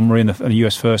Montgomery and the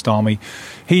US First Army.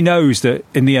 He knows that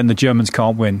in the end the Germans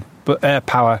can't win, but air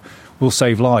power will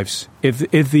save lives. If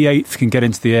the 8th can get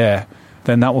into the air,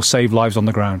 then that will save lives on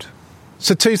the ground.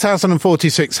 So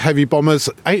 2,046 heavy bombers,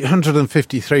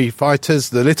 853 fighters,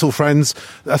 the Little Friends,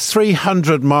 a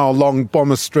 300-mile-long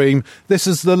bomber stream. This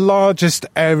is the largest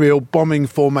aerial bombing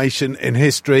formation in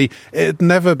history. It had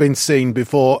never been seen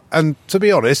before, and to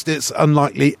be honest, it's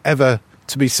unlikely ever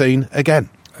to be seen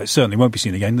again. It certainly won't be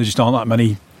seen again. There just aren't that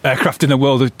many aircraft in the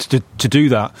world to do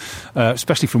that,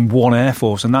 especially from one Air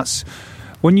Force. And that's,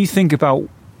 when you think about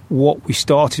what we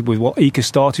started with, what ECA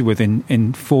started with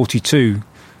in 42,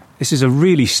 this is a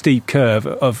really steep curve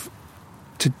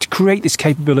to create this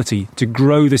capability, to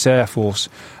grow this Air Force,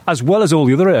 as well as all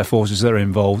the other Air Forces that are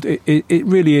involved. It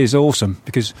really is awesome,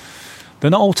 because they're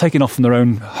not all taking off from their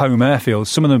own home airfields.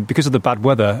 Some of them, because of the bad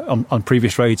weather on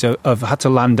previous raids, have had to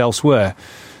land elsewhere.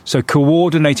 So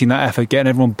coordinating that effort, getting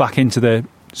everyone back into their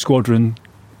squadron,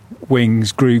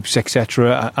 wings, groups,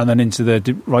 etc., and then into their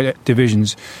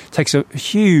divisions, takes a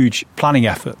huge planning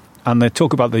effort. And they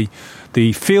talk about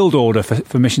the field order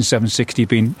for Mission 760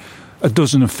 being a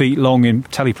dozen of feet long in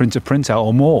teleprinter printout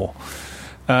or more.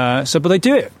 But they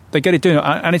do it. They get it done.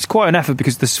 And it's quite an effort,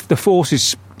 because the force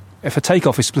is, if a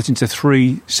takeoff is split into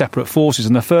 3 separate forces,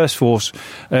 and the first force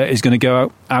is going to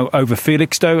go out over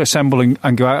Felixstowe, assemble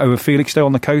and go out over Felixstowe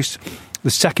on the coast. The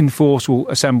second force will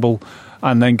assemble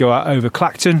and then go out over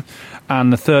Clacton.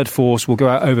 And the third force will go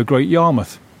out over Great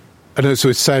Yarmouth. And as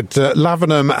we said,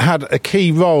 Lavenham had a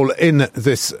key role in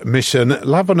this mission.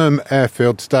 Lavenham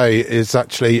Airfield today is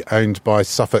actually owned by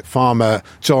Suffolk farmer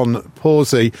John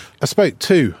Pawsey. I spoke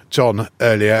to John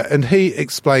earlier and he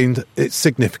explained its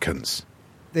significance.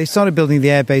 They started building the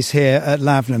airbase here at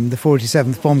Lavenham, the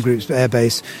 47th Bomb Group's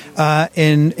airbase,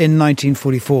 in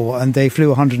 1944, and they flew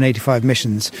 185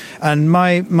 missions. And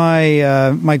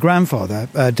my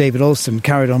grandfather, David Alston,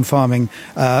 carried on farming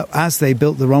as they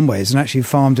built the runways, and actually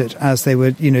farmed it as they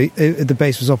were, the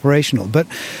base was operational. But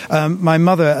my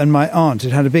mother and my aunt,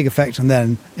 it had a big effect on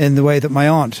them in the way that my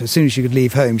aunt, as soon as she could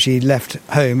leave home, she left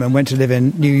home and went to live in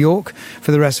New York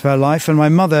for the rest of her life. And my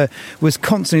mother was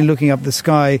constantly looking up the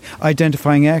sky,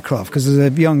 identifying aircraft, because as a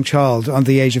young child under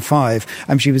the age of 5,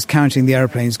 she was counting the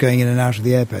aeroplanes going in and out of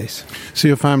the airbase. So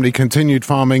your family continued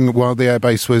farming while the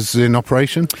airbase was in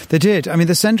operation? They did. I mean,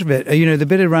 the centre of it, the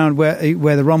bit around where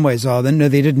the runways are, no,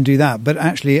 they didn't do that. But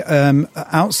actually,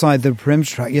 outside the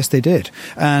perimeter track, yes, they did.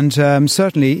 And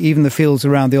certainly, even the fields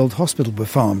around the old hospital were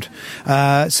farmed.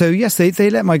 So yes,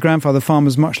 they let my grandfather farm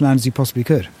as much land as he possibly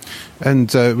could.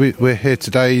 And we're here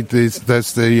today. There's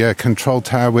the control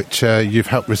tower, which you've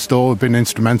helped restore, been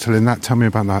instrumental in that. Tell me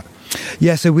about that.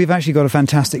 Yeah, so we've actually got a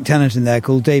fantastic tenant in there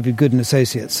called David Good and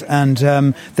Associates, and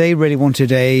they really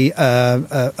wanted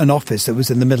an office that was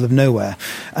in the middle of nowhere,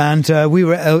 and we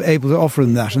were able to offer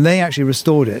them that, and they actually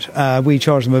restored it. We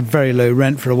charged them a very low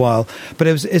rent for a while, but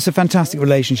it's a fantastic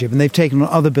relationship, and they've taken on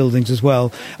other buildings as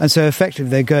well, and so effectively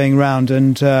they're going around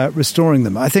and restoring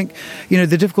them. I think,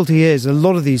 the difficulty is a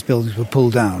lot of these buildings were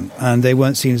pulled down, and they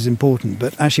weren't seen as important,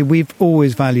 but actually we've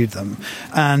always valued them,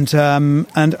 and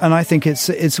I think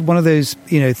it's one of those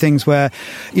things where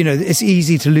it's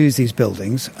easy to lose these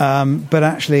buildings, but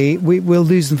actually we'll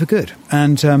lose them for good,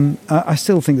 and I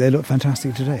still think they look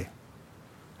fantastic today.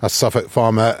 A Suffolk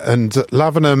farmer and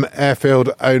Lavenham Airfield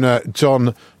owner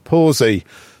John Pawsey.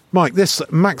 Mike, this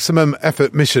maximum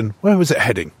effort mission, where was it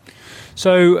heading?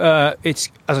 So it's,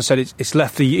 as I said, it's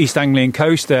left the East Anglian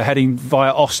coast. They're heading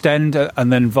via Ostend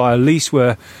and then via Leith,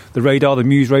 where the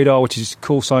Muse radar, which is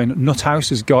call sign Nuthouse,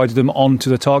 has guided them on to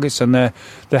the targets, and they're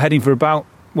heading for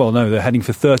they're heading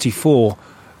for 34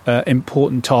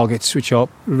 important targets which are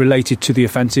related to the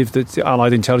offensive that the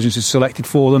Allied intelligence has selected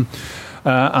for them,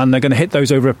 and they're going to hit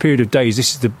those over a period of days.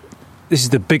 This is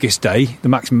the biggest day, the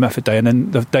maximum effort day, and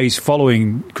then the days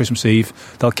following Christmas Eve,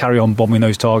 they'll carry on bombing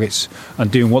those targets and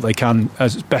doing what they can,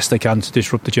 as best they can, to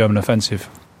disrupt the German offensive.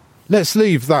 Let's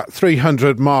leave that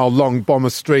 300-mile-long bomber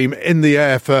stream in the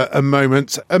air for a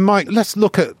moment. And Mike, let's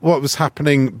look at what was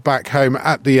happening back home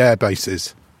at the air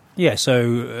bases. Yeah,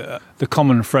 so the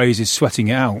common phrase is sweating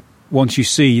it out. Once you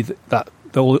see that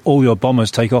all your bombers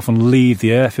take off and leave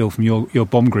the airfield from your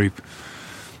bomb group,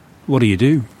 what do you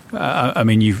do? I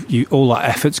mean, you all that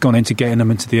effort's gone into getting them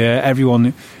into the air.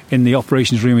 Everyone in the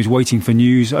operations room is waiting for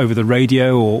news over the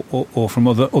radio or from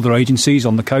other agencies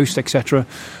on the coast, etc.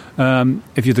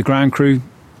 If you're the ground crew,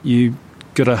 you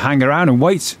got to hang around and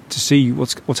wait to see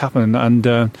what's happening.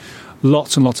 And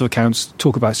lots and lots of accounts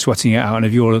talk about sweating it out. And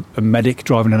if you're a medic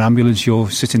driving an ambulance, you're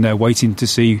sitting there waiting to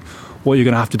see what you're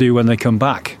going to have to do when they come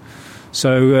back.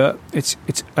 So it's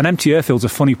an empty airfield's a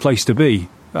funny place to be.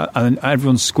 And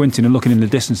everyone's squinting and looking in the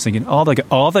distance thinking, are they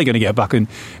going to get back? And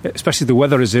especially the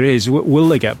weather as it is, will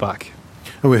they get back?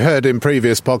 And we heard in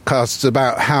previous podcasts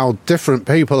about how different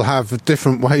people have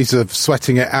different ways of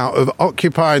sweating it out, of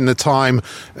occupying the time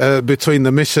between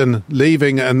the mission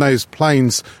leaving and those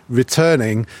planes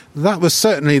returning. That was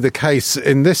certainly the case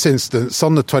in this instance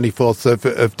on the 24th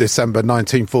of December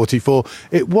 1944.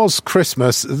 It was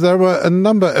Christmas. There were a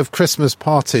number of Christmas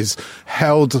parties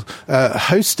held,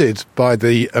 hosted by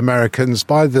the Americans,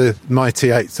 by the mighty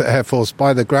 8th Air Force,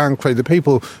 by the ground crew, the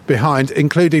people behind,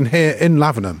 including here in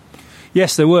Lavenham.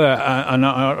 Yes, there were, and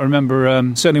I remember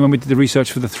certainly when we did the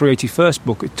research for the 381st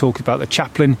book, it talked about the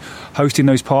chaplain hosting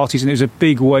those parties, and it was a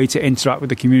big way to interact with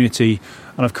the community.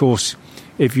 And of course,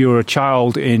 if you're a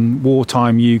child in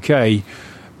wartime UK,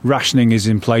 rationing is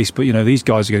in place, but these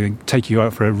guys are going to take you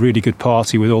out for a really good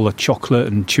party with all the chocolate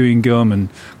and chewing gum and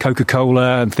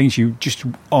Coca-Cola and things you just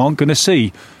aren't going to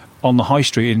see on the high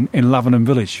street in Lavenham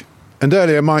village. And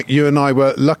earlier, Mike, you and I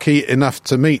were lucky enough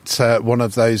to meet one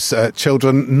of those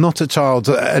children, not a child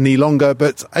any longer,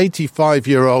 but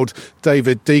 85-year-old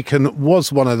David Deacon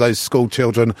was one of those school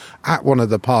children at one of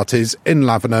the parties in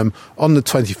Lavenham on the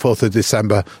 24th of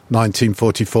December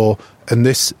 1944, and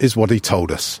this is what he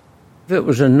told us. It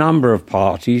was a number of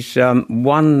parties.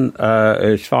 One,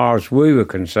 as far as we were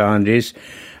concerned, is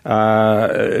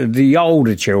the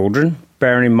older children.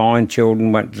 Bearing in mind,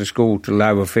 children went to school till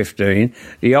they were 15.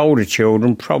 The older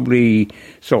children, probably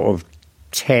sort of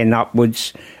 10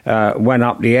 upwards, went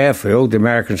up the airfield. The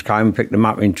Americans came and picked them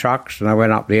up in trucks, and they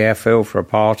went up the airfield for a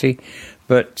party.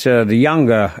 But the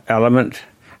younger element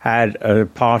had a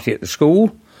party at the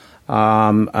school,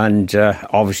 and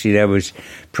obviously there was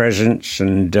presents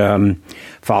and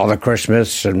Father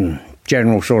Christmas and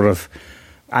general sort of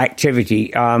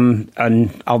activity, and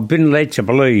I've been led to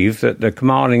believe that the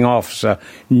commanding officer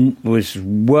was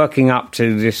working up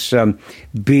to this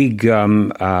big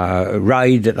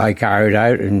raid that they carried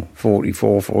out in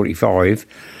 44, 45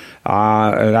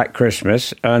 that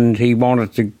Christmas, and he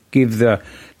wanted to give the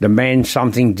men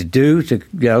something to do to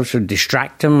to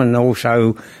distract them and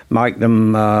also make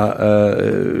them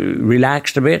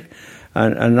relaxed a bit.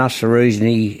 And that's the reason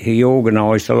he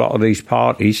organised a lot of these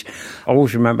parties. I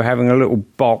always remember having a little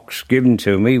box given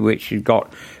to me which had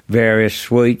got various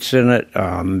sweets in it,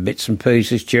 bits and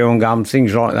pieces, chewing gum,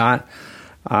 things like that.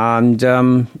 And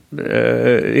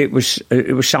it was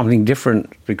something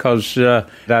different because they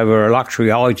were a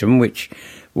luxury item which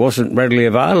wasn't readily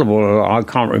available. I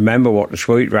can't remember what the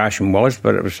sweet ration was,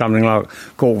 but it was something like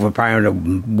 £25 a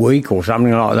week or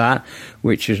something like that,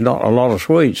 which is not a lot of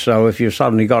sweets. So if you've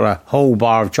suddenly got a whole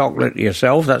bar of chocolate to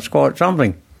yourself, that's quite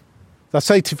something. That's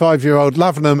 85-year-old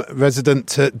Lavenham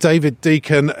resident David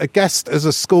Deacon, a guest as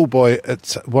a schoolboy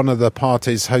at one of the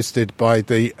parties hosted by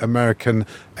the American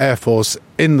Air Force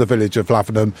in the village of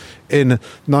Lavenham in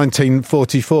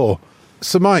 1944.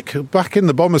 So, Mike, back in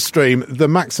the bomber stream, the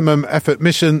maximum effort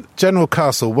mission, General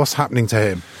Castle, what's happening to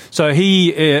him? So he,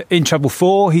 in Treble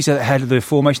 4, he's at the head of the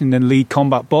formation in the lead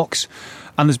combat box,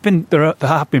 and there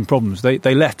have been problems.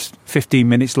 They left 15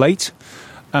 minutes late,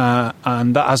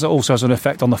 and that also has an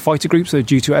effect on the fighter groups. They're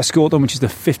due to escort them, which is the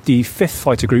 55th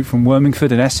Fighter Group from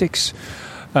Wormingford in Essex,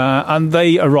 and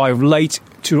they arrived late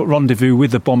to rendezvous with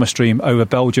the bomber stream over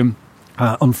Belgium.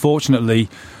 Unfortunately,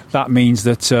 that means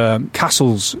that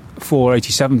Castle's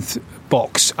 487th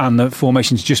box and the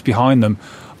formations just behind them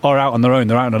are out on their own.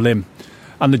 They're out on a limb.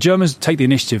 And the Germans take the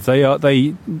initiative.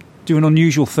 They do an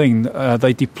unusual thing.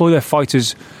 They deploy their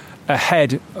fighters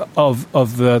ahead of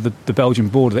the Belgian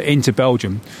border, into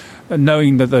Belgium,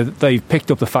 knowing that they've picked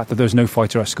up the fact that there's no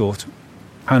fighter escort.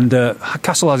 And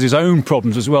Castle has his own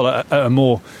problems as well at a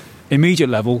more immediate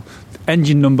level.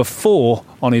 Engine number 4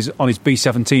 on his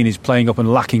B-17 is playing up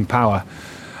and lacking power.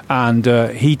 And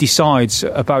he decides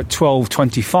about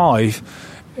 12:25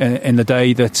 in the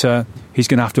day that he's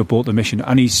going to have to abort the mission.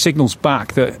 And he signals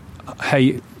back that,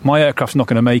 hey, my aircraft's not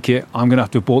going to make it, I'm going to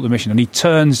have to abort the mission. And he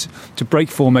turns to break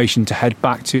formation to head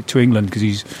back to England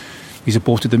because he's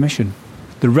aborted the mission.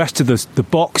 The rest of the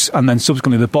box, and then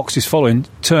subsequently the boxes following,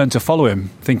 turn to follow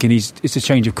him, thinking it's a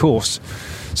change of course.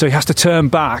 So he has to turn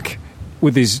back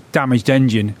with his damaged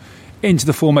engine into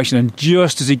the formation, and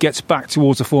just as he gets back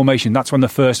towards the formation, that's when the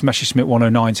first Messerschmitt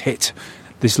 109s hit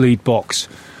this lead box,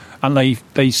 and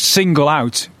they single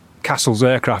out Castle's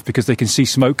aircraft because they can see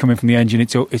smoke coming from the engine.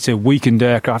 It's a weakened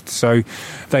aircraft, so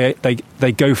they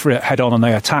go for it head on and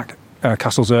they attack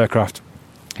Castle's aircraft.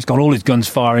 He's got all his guns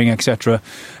firing, etc.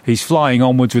 He's flying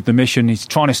onwards with the mission. He's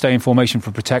trying to stay in formation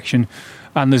for protection,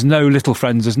 and there's no little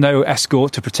friends, there's no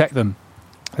escort to protect them.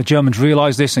 The Germans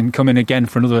realise this and come in again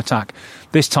for another attack.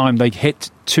 This time they hit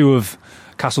 2 of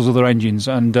Castle's other engines,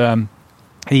 and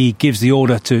he gives the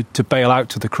order to bail out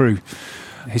to the crew.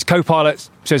 His co-pilot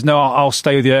says, no, I'll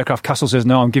stay with the aircraft. Castle says,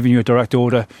 no, I'm giving you a direct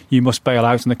order. You must bail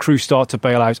out. And the crew start to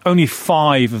bail out. Only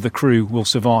 5 of the crew will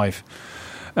survive.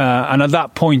 And at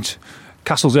that point,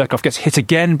 Castle's aircraft gets hit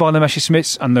again by the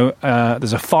Messerschmitts, and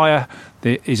there's a fire.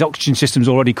 His oxygen system's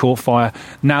already caught fire.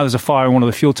 Now there's a fire in one of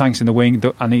the fuel tanks in the wing,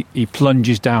 and he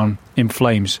plunges down in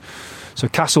flames. So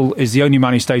Castle is the only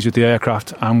man who stays with the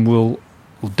aircraft and will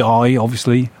die,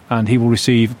 obviously, and he will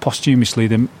receive posthumously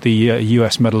the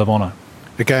US Medal of Honor.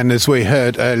 Again, as we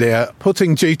heard earlier,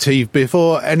 putting duty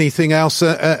before anything else,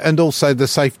 and also the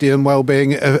safety and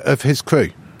well-being of his crew.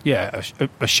 Yeah,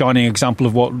 a shining example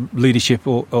of what leadership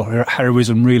or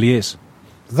heroism really is.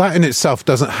 That in itself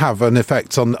doesn't have an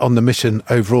effect on the mission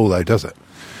overall, though, does it?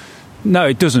 No,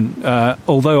 it doesn't.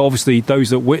 Although, obviously, those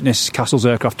that witnessed Castle's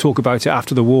aircraft talk about it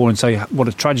after the war and say what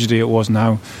a tragedy it was and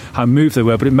how moved they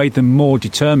were, but it made them more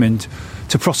determined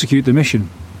to prosecute the mission.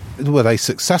 Were they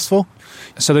successful?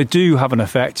 So they do have an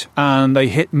effect, and they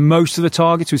hit most of the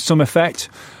targets with some effect.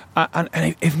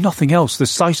 And if nothing else, the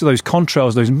sight of those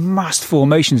contrails, those massed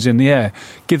formations in the air,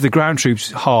 give the ground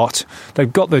troops heart.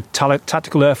 They've got the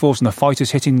tactical air force and the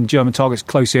fighters hitting German targets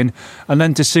close in, and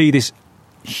then to see this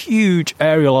huge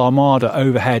aerial armada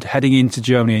overhead heading into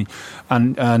Germany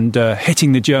and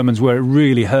hitting the Germans where it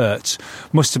really hurts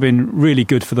must have been really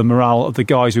good for the morale of the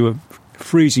guys who were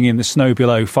freezing in the snow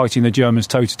below, fighting the Germans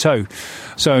toe-to-toe.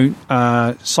 So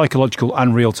psychological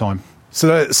and real-time. So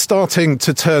they're starting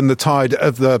to turn the tide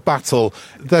of the battle.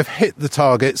 They've hit the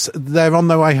targets. They're on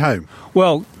their way home.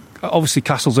 Well, obviously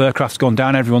Kassel's aircraft's gone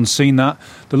down. Everyone's seen that.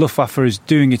 The Luftwaffe is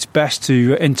doing its best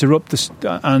to interrupt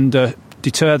and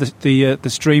deter the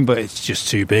stream, but it's just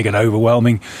too big and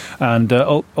overwhelming. And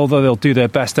although they'll do their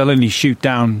best, they'll only shoot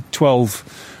down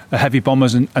 12 heavy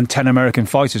bombers and 10 American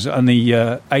fighters, and the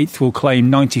 8th will claim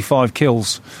 95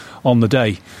 kills on the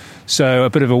day. So a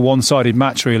bit of a one-sided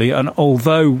match, really. And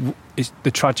although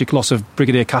the tragic loss of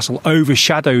Brigadier Kassel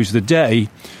overshadows the day,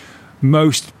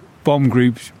 most bomb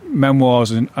groups,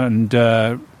 memoirs and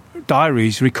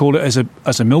diaries recall it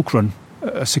as a milk run,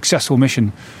 a successful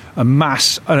mission, an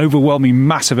overwhelming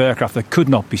mass of aircraft that could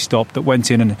not be stopped, that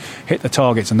went in and hit the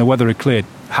targets, and the weather had cleared.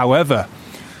 However,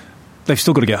 they've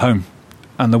still got to get home.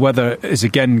 And the weather is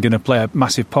again going to play a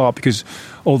massive part, because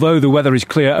although the weather is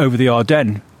clear over the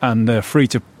Ardennes and they're free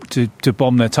to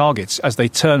bomb their targets, as they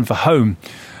turn for home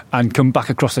and come back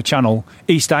across the Channel,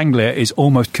 East Anglia is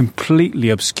almost completely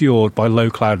obscured by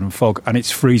low cloud and fog, and it's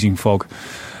freezing fog.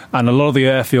 And a lot of the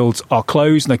airfields are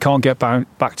closed and they can't get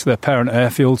back to their parent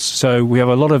airfields. So we have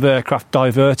a lot of aircraft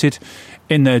diverted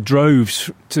in their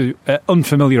droves to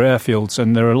unfamiliar airfields.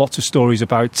 And there are lots of stories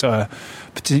about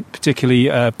particularly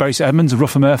Bury St Edmunds,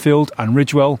 Rougham Airfield and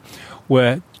Ridgewell,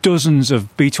 where dozens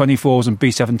of B-24s and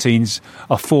B-17s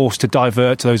are forced to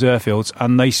divert to those airfields,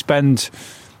 and they spend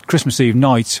Christmas Eve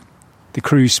night, the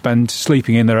crews spend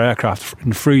sleeping in their aircraft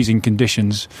in freezing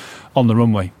conditions on the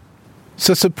runway.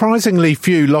 So surprisingly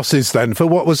few losses then for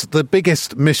what was the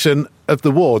biggest mission of the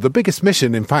war, the biggest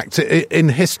mission, in fact, in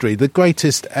history, the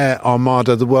greatest air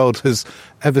armada the world has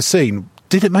ever seen.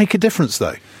 Did it make a difference,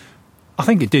 though? I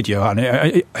think it did, Johan.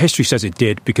 History says it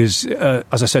did because,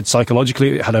 as I said,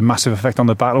 psychologically it had a massive effect on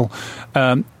the battle.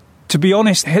 To be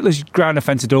honest, Hitler's ground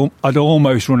offence had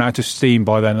almost run out of steam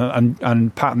by then,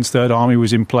 and Patton's Third Army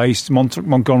was in place.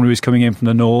 Montgomery was coming in from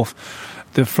the north.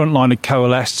 The front line had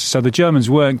coalesced, so the Germans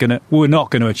were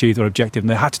not going to achieve their objective, and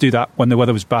they had to do that when the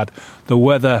weather was bad. The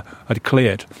weather had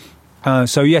cleared.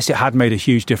 So yes, it had made a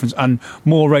huge difference, and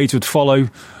more raids would follow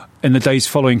in the days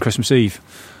following Christmas Eve.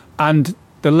 And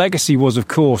the legacy was, of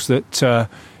course, that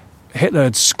Hitler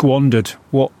had squandered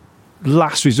what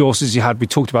last resources he had. We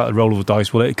talked about the roll of the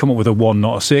dice. Well, he'd come up with a 1,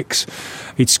 not a 6.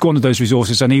 He'd squandered those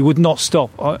resources, and he would not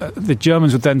stop. The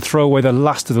Germans would then throw away the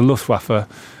last of the Luftwaffe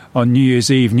on New Year's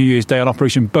Eve, New Year's Day, on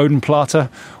Operation Bodenplatte,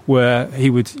 where he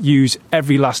would use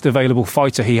every last available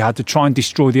fighter he had to try and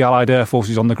destroy the Allied air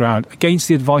forces on the ground, against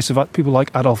the advice of people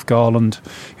like Adolf Garland,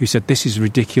 who said this is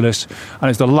ridiculous. And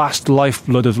it's the last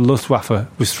lifeblood of the Luftwaffe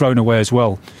was thrown away as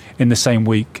well in the same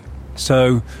week.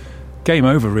 So game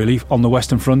over, really, on the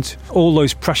Western Front. All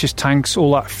those precious tanks,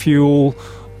 all that fuel,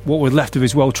 what was left of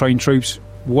his well-trained troops,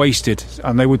 wasted,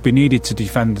 and they would be needed to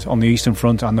defend on the Eastern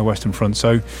Front and the Western Front.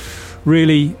 So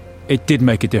really, it did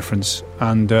make a difference,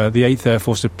 and the 8th Air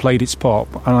Force had played its part.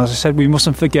 And as I said, we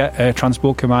mustn't forget Air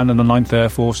Transport Command and the 9th Air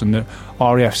Force and the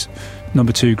RAF's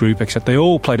number 2 group, except they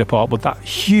all played a part, but that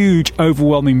huge,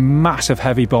 overwhelming mass of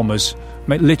heavy bombers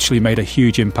literally made a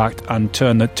huge impact and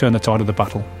turned the tide of the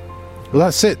battle. Well,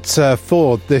 that's it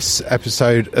for this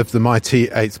episode of the Mighty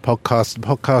 8th podcast, a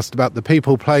podcast about the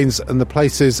people, planes and the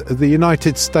places of the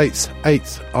United States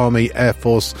 8th Army Air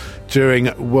Force during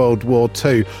World War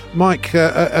II. Mike,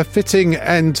 a fitting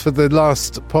end for the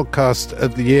last podcast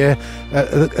of the year,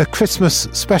 a Christmas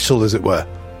special, as it were.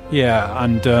 Yeah,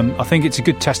 and I think it's a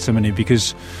good testimony,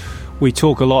 because we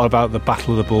talk a lot about the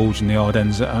Battle of the Bulge and the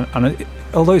Ardennes, and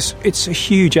although it's a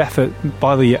huge effort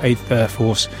by the 8th Air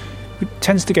Force, it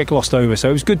tends to get glossed over, so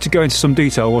it was good to go into some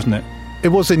detail, wasn't it? It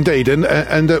was indeed, and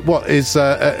at what is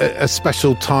a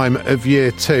special time of year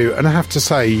too. And I have to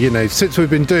say, since we've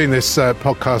been doing this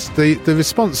podcast, the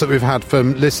response that we've had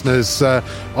from listeners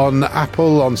on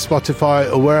Apple, on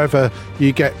Spotify, or wherever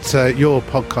you get your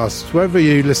podcasts, wherever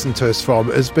you listen to us from,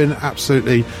 has been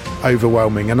absolutely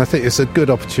overwhelming. And I think it's a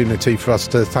good opportunity for us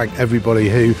to thank everybody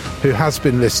who has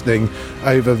been listening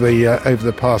over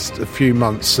the past few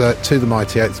months to the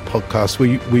Mighty 8th podcast.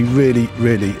 We really,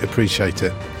 really appreciate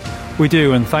it. We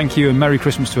do, and thank you, and Merry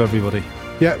Christmas to everybody.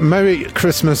 Yeah, Merry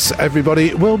Christmas,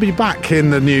 everybody. We'll be back in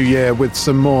the new year with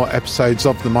some more episodes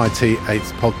of the Mighty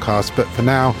 8th podcast. But for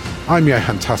now, I'm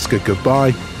Johan Tasker.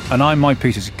 Goodbye. And I'm Mike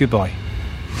Peters. Goodbye.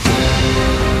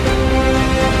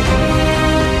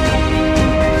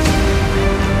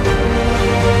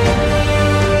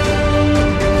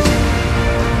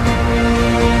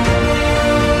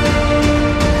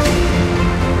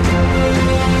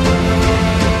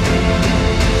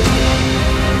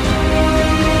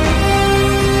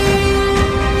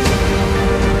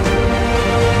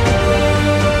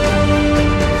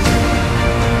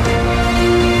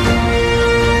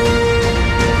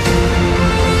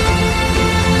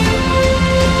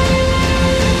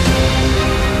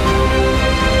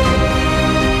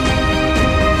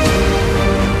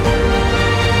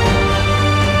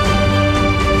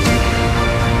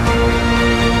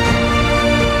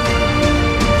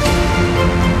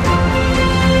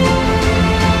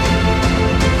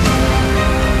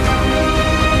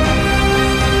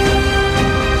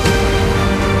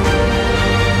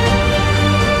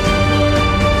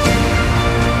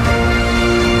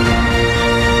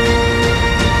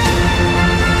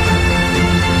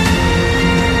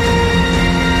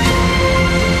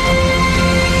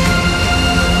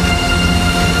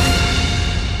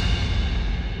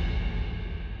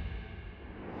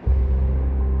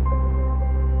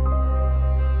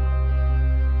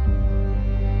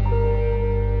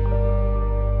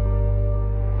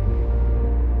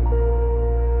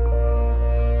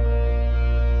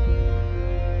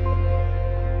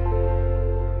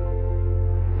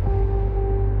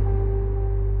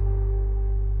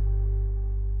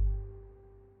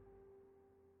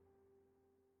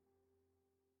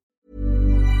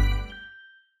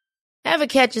 Ever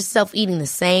catch yourself eating the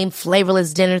same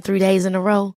flavorless dinner 3 days in a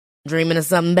row? Dreaming of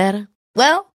something better?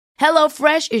 Well,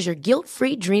 HelloFresh is your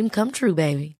guilt-free dream come true,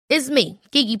 baby. It's me,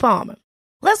 Keke Palmer.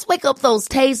 Let's wake up those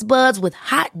taste buds with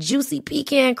hot, juicy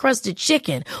pecan-crusted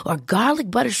chicken or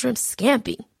garlic butter shrimp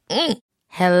scampi.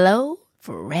 Hello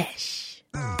Fresh.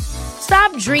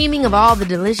 Stop dreaming of all the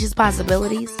delicious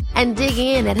possibilities and dig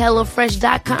in at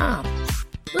HelloFresh.com.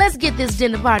 Let's get this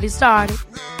dinner party started.